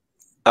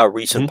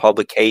recent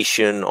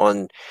publication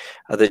on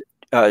the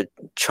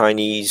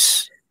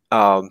Chinese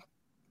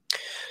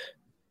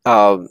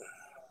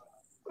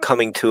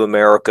coming to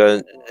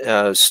America,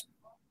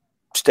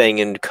 staying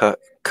in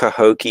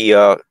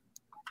Cahokia.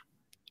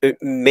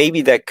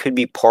 Maybe that could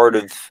be part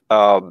of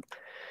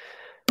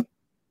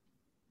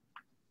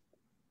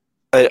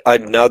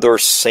another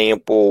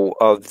sample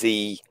of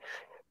the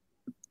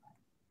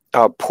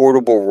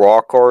portable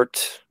rock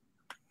art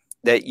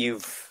that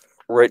you've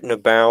written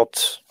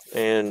about.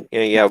 And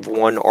you have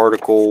one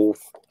article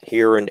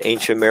here in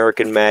Ancient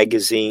American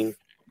Magazine,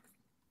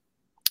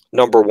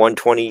 number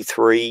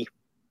 123.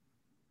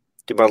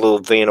 Do my little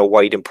Vanna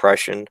White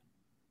impression.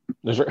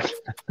 That's right.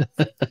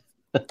 But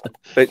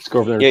let's go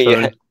over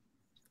there.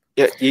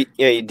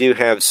 You do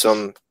have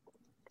some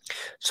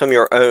of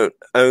your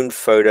own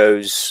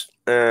photos.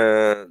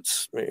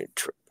 There's,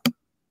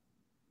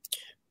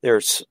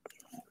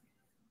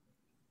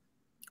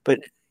 but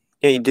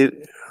you do.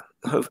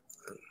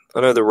 I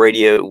know the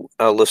radio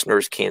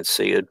listeners can't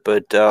see it,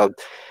 but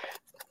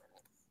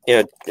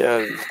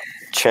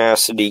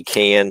Chastity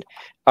can.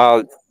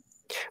 But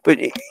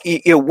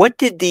what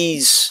did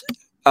these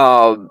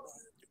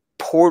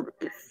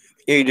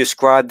you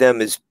describe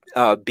them as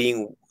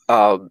being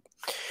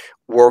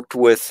worked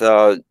with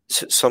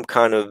some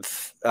kind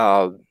of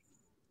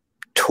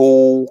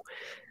tool?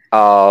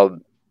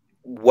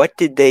 What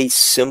did they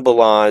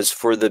symbolize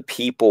for the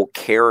people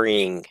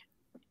carrying?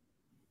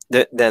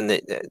 Then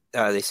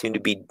they seem to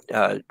be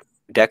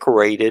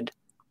decorated.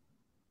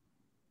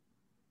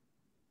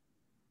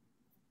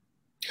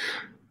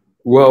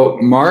 Well,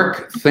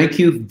 Mark, thank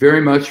you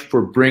very much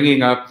for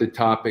bringing up the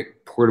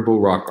topic portable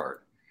rock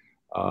art,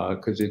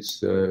 because it's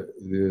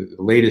the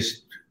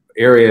latest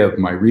area of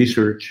my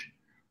research,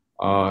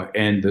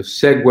 and the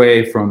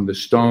segue from the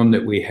stone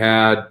that we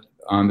had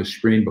on the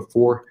screen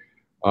before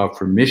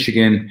from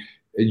Michigan.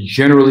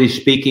 Generally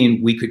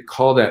speaking, we could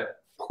call that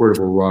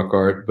portable rock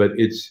art, but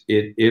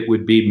it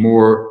would be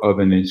more of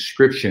an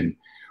inscription.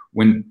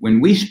 When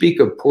we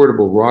speak of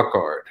portable rock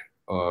art,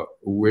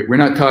 we're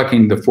not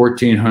talking the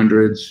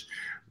 1400s.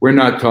 We're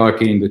not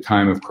talking the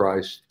time of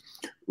Christ.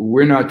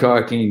 We're not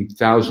talking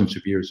thousands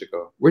of years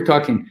ago. We're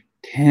talking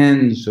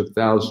tens of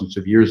thousands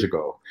of years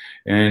ago.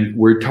 And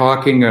we're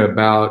talking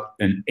about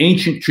an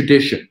ancient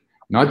tradition,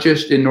 not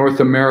just in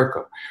North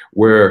America,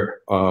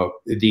 where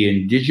the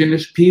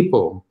indigenous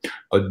people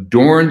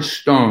adorned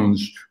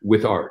stones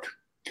with art.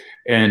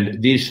 And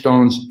these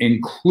stones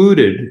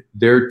included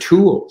their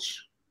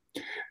tools.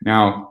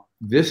 Now,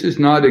 this is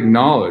not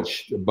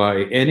acknowledged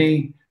by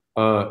any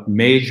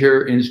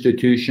major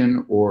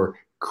institution or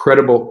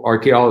credible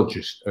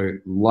archaeologist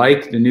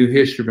like the New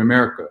History of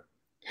America.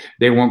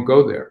 They won't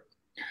go there.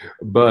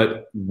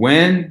 But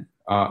when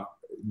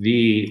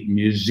the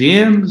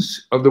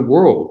museums of the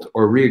world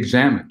are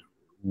re-examined,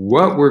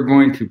 what we're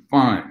going to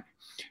find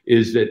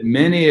is that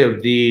many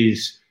of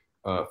these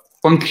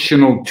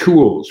functional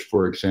tools,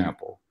 for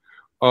example,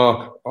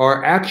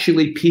 are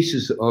actually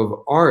pieces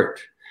of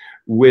art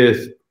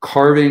with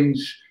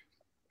carvings,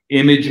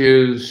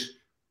 images,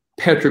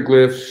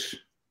 petroglyphs,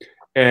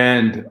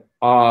 and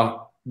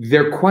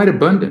they're quite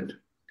abundant.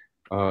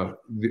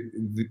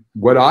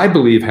 What I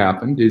believe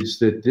happened is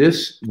that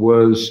this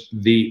was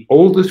the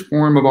oldest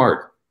form of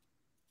art,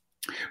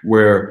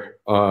 where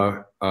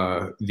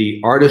the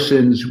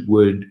artisans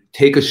would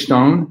take a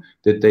stone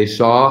that they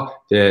saw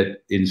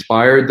that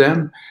inspired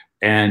them,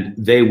 and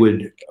they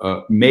would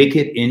make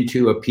it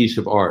into a piece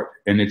of art.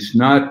 And it's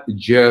not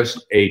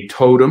just a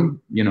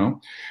totem,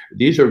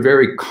 These are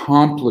very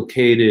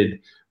complicated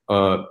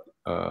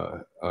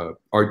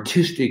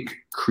artistic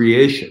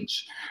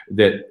creations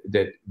that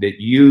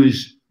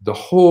use the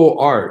whole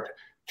art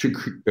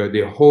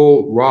the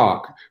whole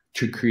rock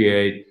to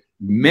create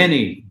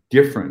many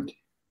different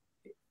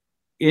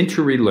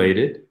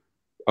interrelated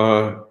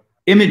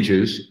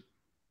images,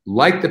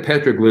 like the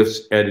petroglyphs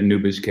at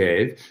Anubis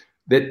Cave,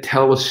 that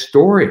tell a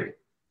story.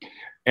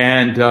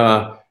 And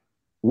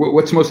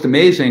what's most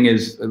amazing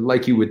is,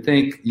 like you would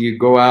think, you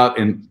go out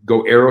and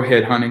go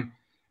arrowhead hunting,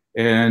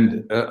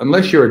 and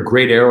unless you're a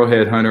great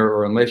arrowhead hunter,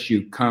 or unless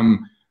you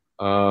come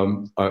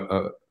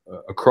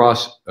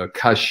across a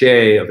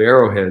cache of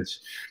arrowheads,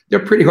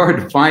 they're pretty hard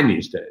to find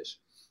these days.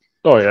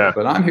 Oh yeah.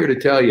 But I'm here to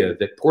tell you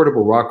that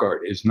portable rock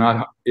art is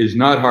not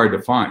hard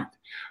to find.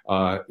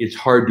 It's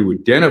hard to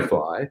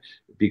identify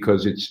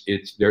because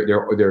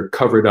they're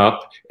covered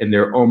up and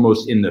they're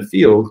almost in the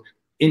field,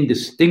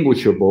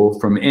 indistinguishable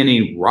from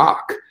any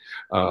rock.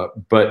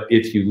 But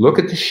if you look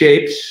at the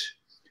shapes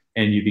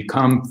and you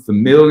become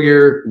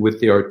familiar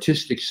with the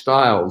artistic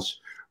styles,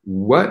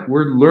 what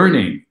we're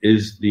learning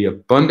is the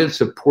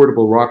abundance of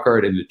portable rock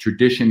art, and the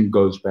tradition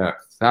goes back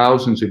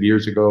thousands of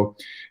years ago.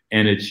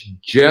 And it's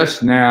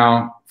just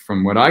now,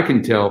 from what I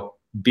can tell,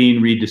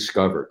 being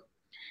rediscovered.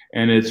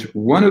 And it's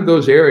one of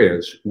those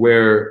areas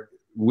where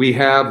we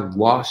have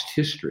lost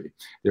history.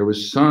 There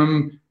was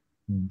some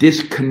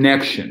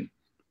disconnection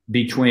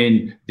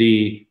between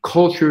the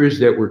cultures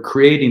that were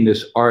creating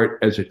this art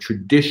as a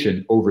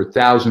tradition over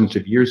thousands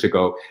of years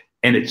ago,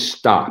 and it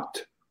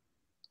stopped.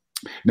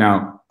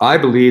 Now, I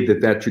believe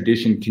that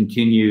tradition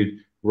continued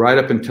right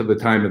up until the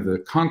time of the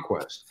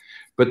conquest.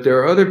 But there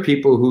are other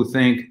people who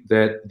think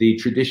that the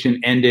tradition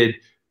ended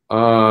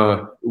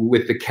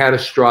with the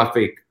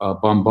catastrophic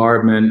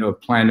bombardment of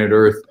planet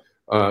Earth,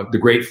 the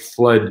Great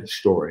Flood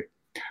story.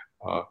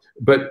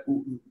 But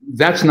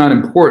that's not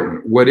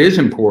important. What is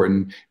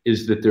important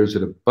is that there's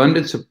an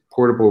abundance of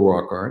portable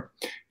rock art.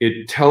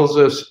 It tells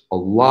us a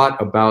lot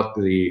about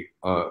the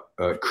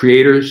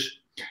creators,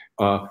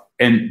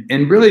 and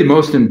really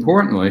most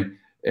importantly,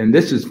 and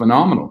this is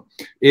phenomenal,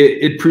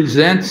 it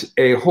presents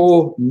a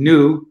whole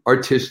new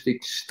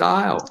artistic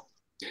style.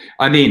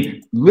 I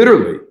mean,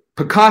 literally,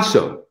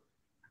 Picasso,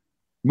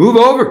 move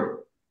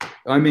over.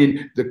 I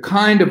mean, the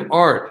kind of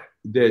art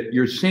that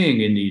you're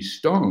seeing in these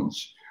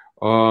stones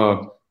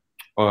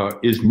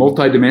is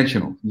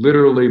multidimensional,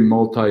 literally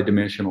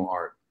multidimensional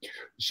art.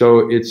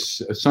 So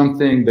it's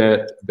something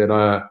that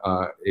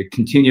a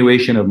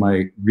continuation of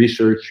my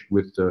research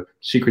with the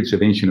Secrets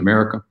of Ancient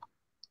America,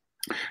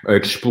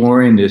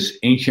 exploring this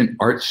ancient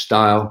art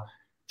style,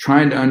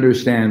 trying to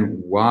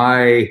understand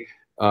why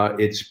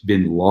it's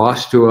been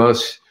lost to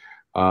us,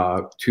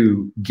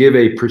 to give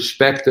a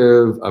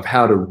perspective of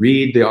how to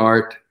read the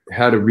art,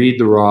 how to read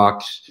the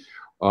rocks,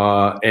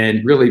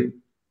 and really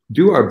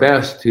do our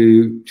best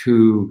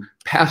to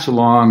pass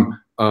along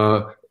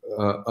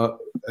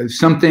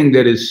something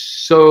that is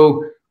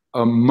so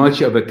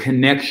much of a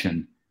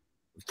connection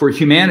for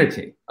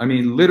humanity. I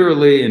mean,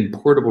 literally in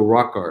portable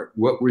rock art,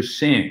 what we're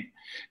seeing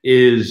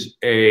is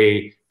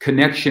a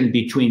connection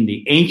between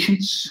the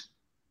ancients,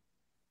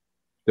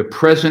 the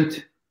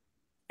present,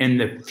 and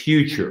the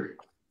future,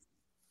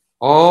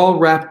 all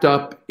wrapped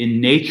up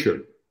in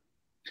nature.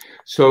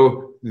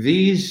 So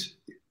these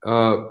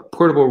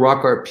portable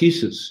rock art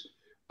pieces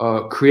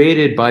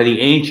created by the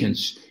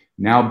ancients,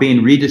 now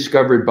being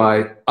rediscovered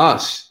by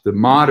us, the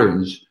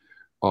moderns,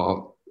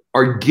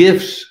 are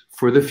gifts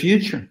for the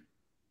future.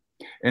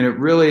 And it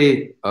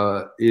really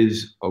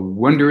is a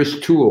wondrous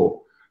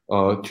tool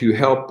to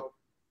help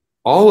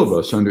all of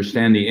us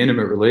understand the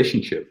intimate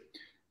relationship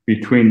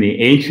between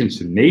the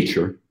ancients and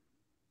nature.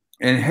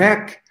 And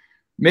heck,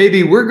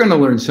 maybe we're going to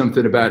learn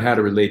something about how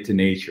to relate to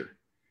nature.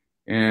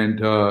 And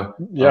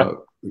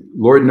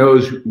Lord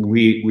knows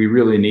we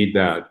really need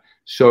that.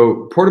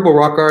 So portable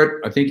rock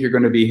art, I think you're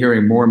going to be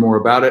hearing more and more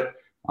about it.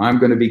 I'm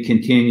going to be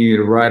continuing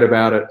to write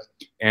about it.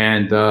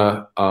 And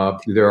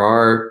there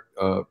are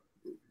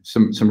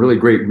some really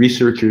great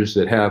researchers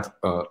that have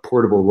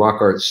portable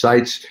rock art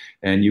sites,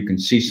 and you can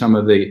see some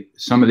of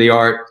the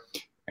art.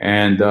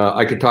 And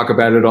I could talk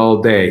about it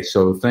all day.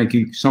 So thank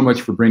you so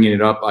much for bringing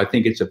it up. I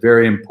think it's a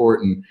very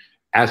important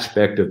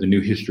aspect of the new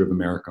history of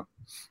America.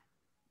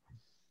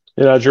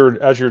 Yeah,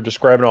 as you're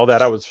describing all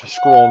that, I was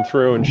scrolling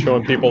through and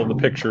showing people the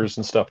pictures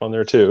and stuff on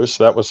there too.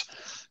 So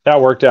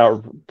that worked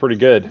out pretty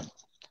good.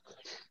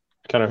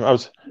 Kind of,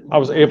 I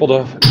was able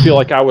to feel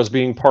like I was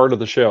being part of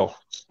the show.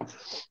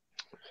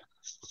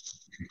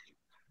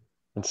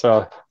 And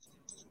so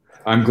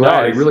I'm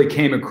glad it really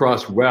came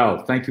across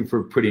well. Thank you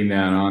for putting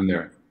that on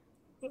there.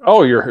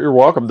 Oh, you're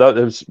welcome. That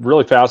was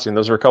really fascinating.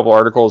 Those are a couple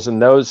articles,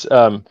 and those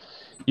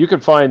you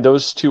can find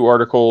those two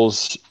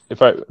articles.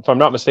 If I'm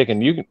not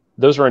mistaken,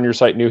 those are on your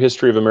site, New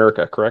History of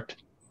America, correct?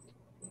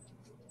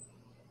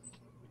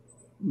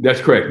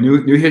 That's correct.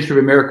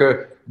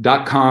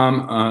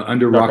 newhistoryofamerica.com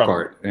under rock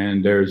art,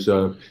 and there's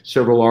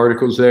several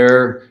articles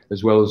there,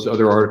 as well as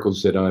other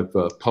articles that I've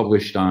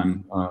published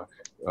on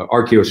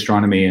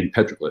archaeoastronomy and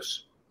petroglyphs.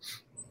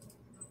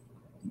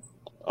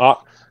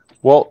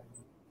 Well,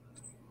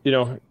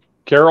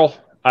 Carol,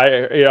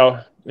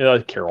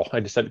 Carol. I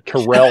just said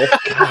Carell.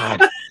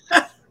 God.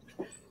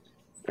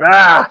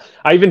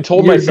 I even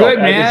told You're myself good,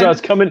 man. as I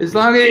was coming. As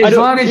long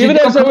as you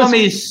don't call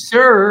me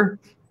sir.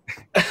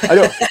 I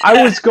know.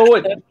 I was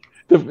going.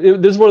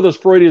 This is one of those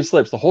Freudian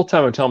slips. The whole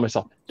time I'm telling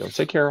myself, "Don't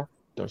say Carol.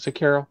 Don't say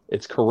Carol.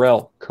 It's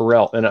Carell.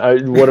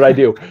 And what did I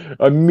do?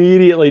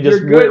 Immediately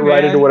just went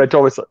right into what I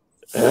told myself.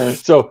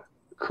 So,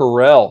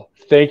 Carell,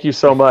 thank you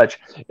so much,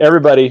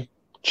 everybody.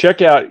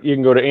 Check out, you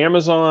can go to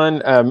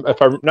Amazon.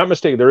 If I'm not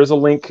mistaken, there is a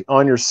link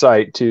on your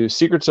site to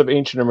Secrets of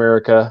Ancient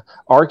America,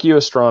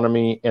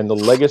 Archaeoastronomy, and the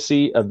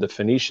Legacy of the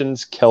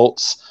Phoenicians,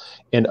 Celts,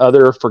 and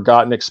Other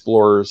Forgotten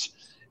Explorers.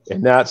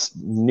 and that's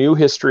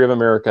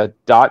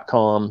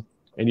newhistoryofamerica.com.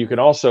 And you can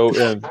also,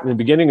 in the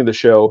beginning of the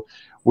show,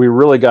 we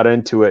really got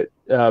into it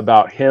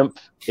about hemp,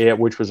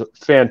 which was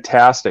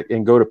fantastic.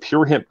 And go to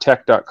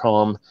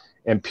purehemptech.com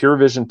and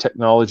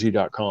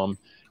purevisiontechnology.com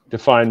to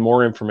find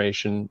more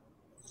information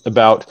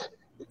about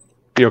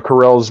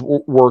Corell's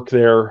work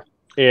there.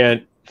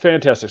 And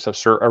fantastic stuff,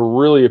 sir. I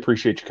really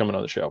appreciate you coming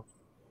on the show.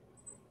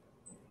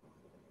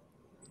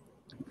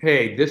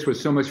 Hey, this was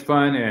so much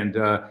fun, and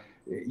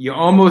you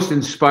almost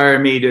inspire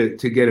me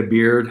to get a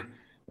beard.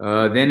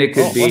 Then it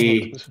could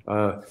be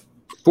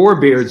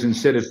 4 beards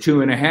instead of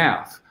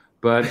 2.5.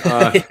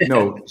 But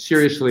no,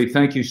 seriously,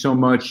 thank you so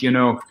much.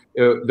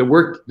 The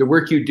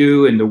work you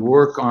do and the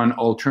work on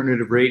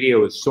alternative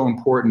radio is so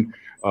important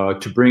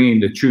to bringing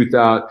the truth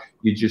out.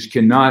 You just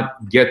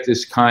cannot get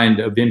this kind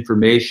of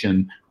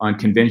information on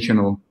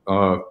conventional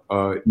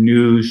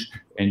news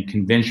and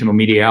conventional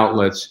media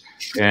outlets.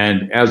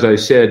 And as I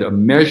said, a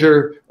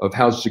measure of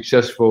how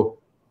successful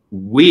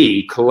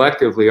we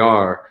collectively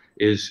are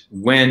is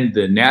when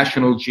the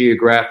National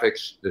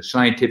Geographics, the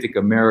Scientific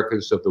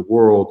Americas of the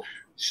world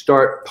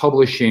start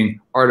publishing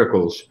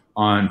articles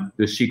on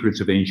the secrets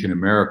of ancient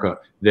America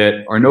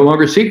that are no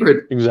longer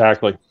secret.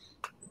 Exactly.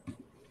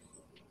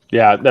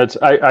 Yeah,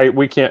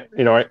 we can't,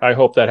 I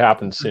hope that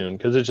happens soon,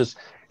 because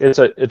it's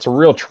a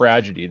real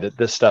tragedy that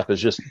this stuff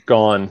has just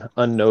gone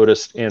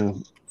unnoticed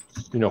and,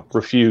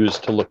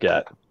 refused to look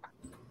at.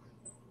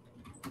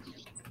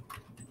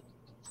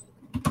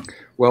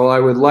 Well, I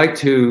would like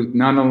to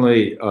not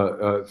only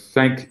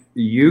thank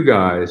you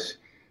guys,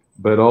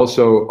 but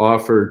also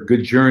offer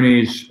good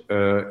journeys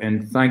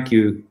and thank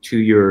you to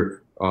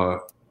your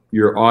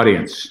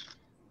audience.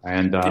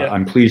 And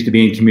I'm pleased to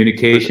be in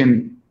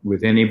communication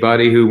with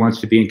anybody who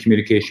wants to be in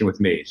communication with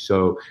me.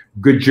 So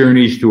good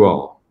journeys to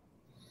all.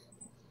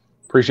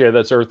 Appreciate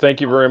that, sir. Thank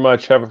you very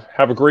much. Have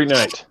a great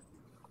night.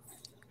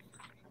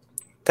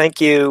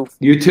 Thank you.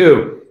 You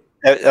too.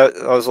 That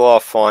was a lot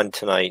of fun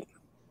tonight.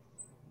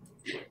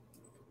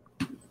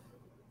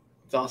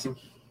 It's awesome.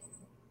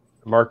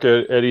 Mark,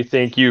 Eddie,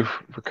 thank you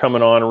for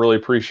coming on. I really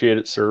appreciate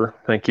it, sir.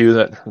 Thank you.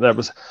 That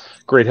was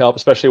great help,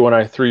 especially when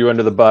I threw you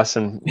under the bus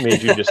and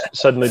made you just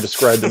suddenly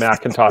describe the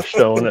Macintosh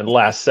Stone at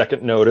last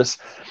second notice.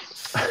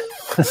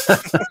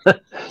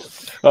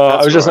 I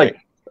was just right.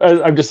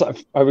 I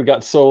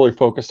got solely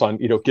focused on,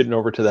 getting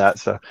over to that.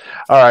 So,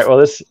 all right. Well,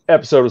 this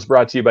episode was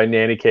brought to you by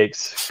Nanny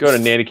Cakes. Go to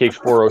Nanny Cakes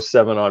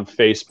 407 on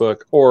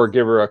Facebook, or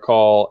give her a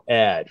call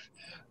at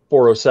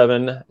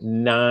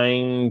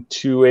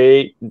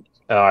 407-928.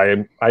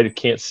 I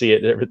can't see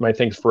it. My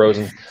thing's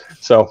frozen.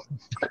 So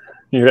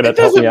you're going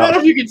to help me out. It doesn't matter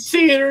if you can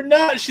see it or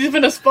not. She's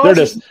been a sponsor.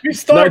 There it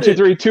is.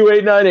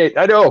 923-2898.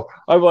 I know.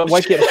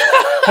 Why can't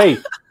Hey,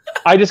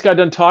 I just got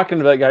done talking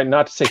to that guy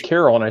not to say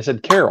Carol, and I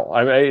said Carol.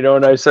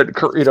 And I said,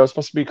 it's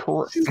supposed to be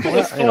correct.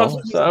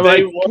 So I'm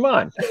like, come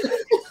on.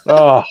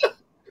 Oh,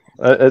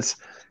 this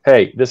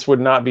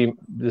would not be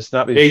the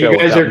show. You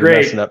guys are great.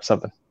 Messing up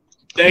something.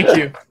 Thank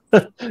you.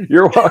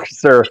 You're welcome,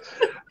 sir.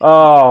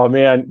 Oh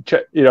man,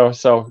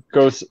 so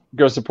go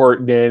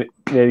support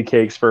Nanny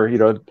Cakes for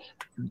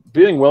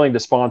being willing to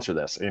sponsor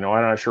this. I'm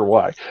not sure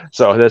why.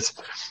 So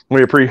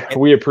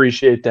we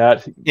appreciate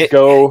that.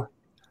 Go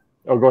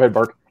ahead,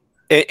 Bart.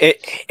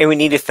 And we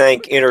need to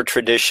thank Inner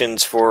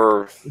Traditions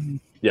for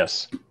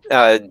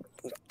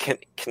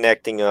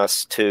connecting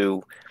us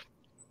to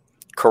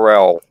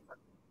Corell.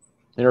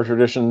 Inner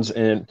Traditions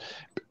and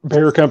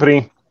Bear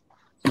Company.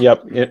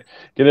 Yep.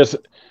 This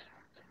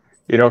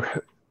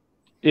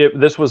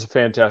was a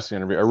fantastic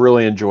interview. I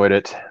really enjoyed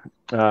it.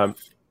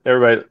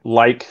 Everybody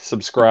like,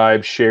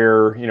 subscribe,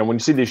 share. When you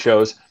see these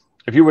shows,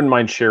 if you wouldn't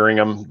mind sharing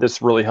them,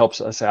 this really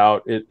helps us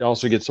out. It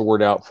also gets the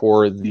word out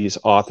for these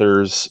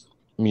authors,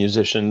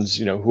 musicians,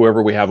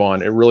 whoever we have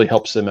on. It really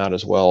helps them out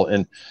as well.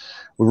 And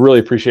we really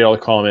appreciate all the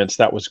comments.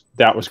 That was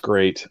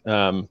great.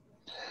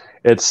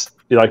 It's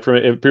like,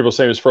 if people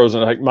say it was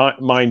frozen, like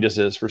mine just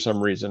is for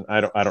some reason. I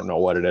don't know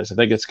what it is. I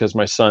think it's because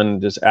my son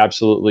just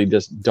absolutely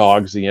just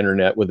dogs the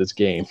internet with his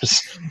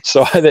games.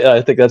 So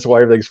I think that's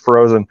why everything's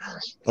frozen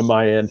on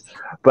my end.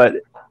 But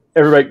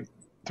everybody,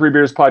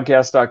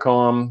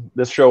 3beerspodcast.com.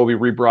 This show will be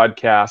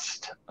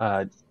rebroadcast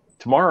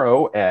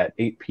tomorrow at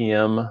 8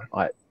 p.m.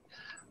 at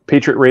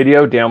Patriot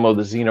Radio. Download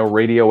the Zeno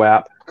Radio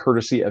app,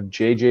 courtesy of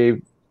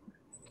JJ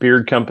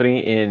Beard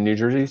Company in New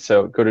Jersey.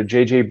 So go to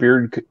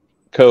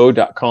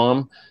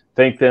jjbeardco.com.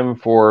 Thank them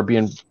for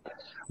being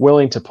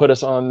willing to put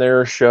us on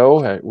their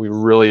show. We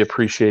really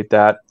appreciate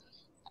that.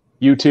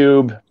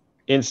 YouTube,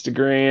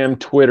 Instagram,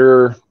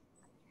 Twitter.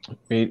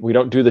 We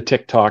don't do the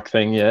TikTok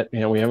thing yet.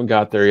 We haven't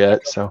got there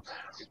yet. So,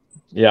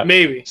 yeah.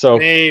 Maybe.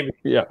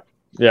 Yeah.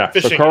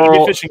 Fishing. So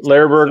Carl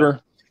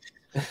Lehrberger,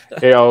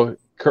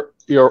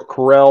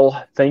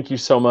 Corell, thank you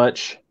so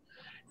much.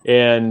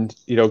 And,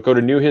 go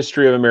to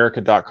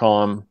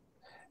newhistoryofamerica.com.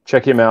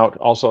 Check him out.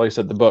 Also, like I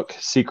said, the book,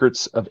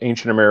 Secrets of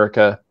Ancient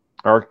America,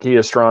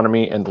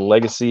 Archaeoastronomy and the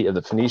Legacy of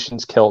the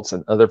Phoenicians, Celts,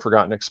 and Other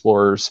Forgotten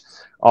Explorers.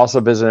 Also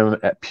visit him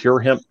at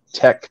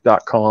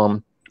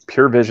purehemptech.com,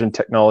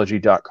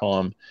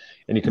 purevisiontechnology.com.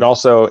 And you can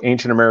also,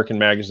 Ancient American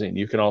Magazine,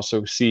 you can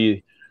also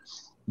see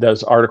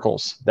those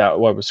articles that I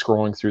was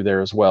scrolling through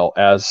there as well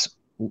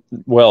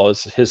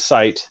as his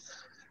site,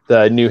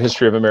 the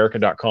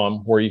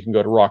newhistoryofamerica.com, where you can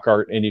go to rock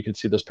art and you can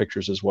see those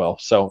pictures as well.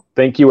 So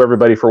thank you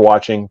everybody for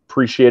watching.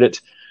 Appreciate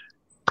it.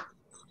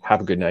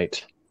 Have a good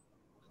night.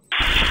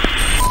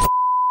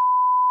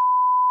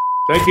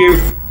 Thank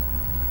you.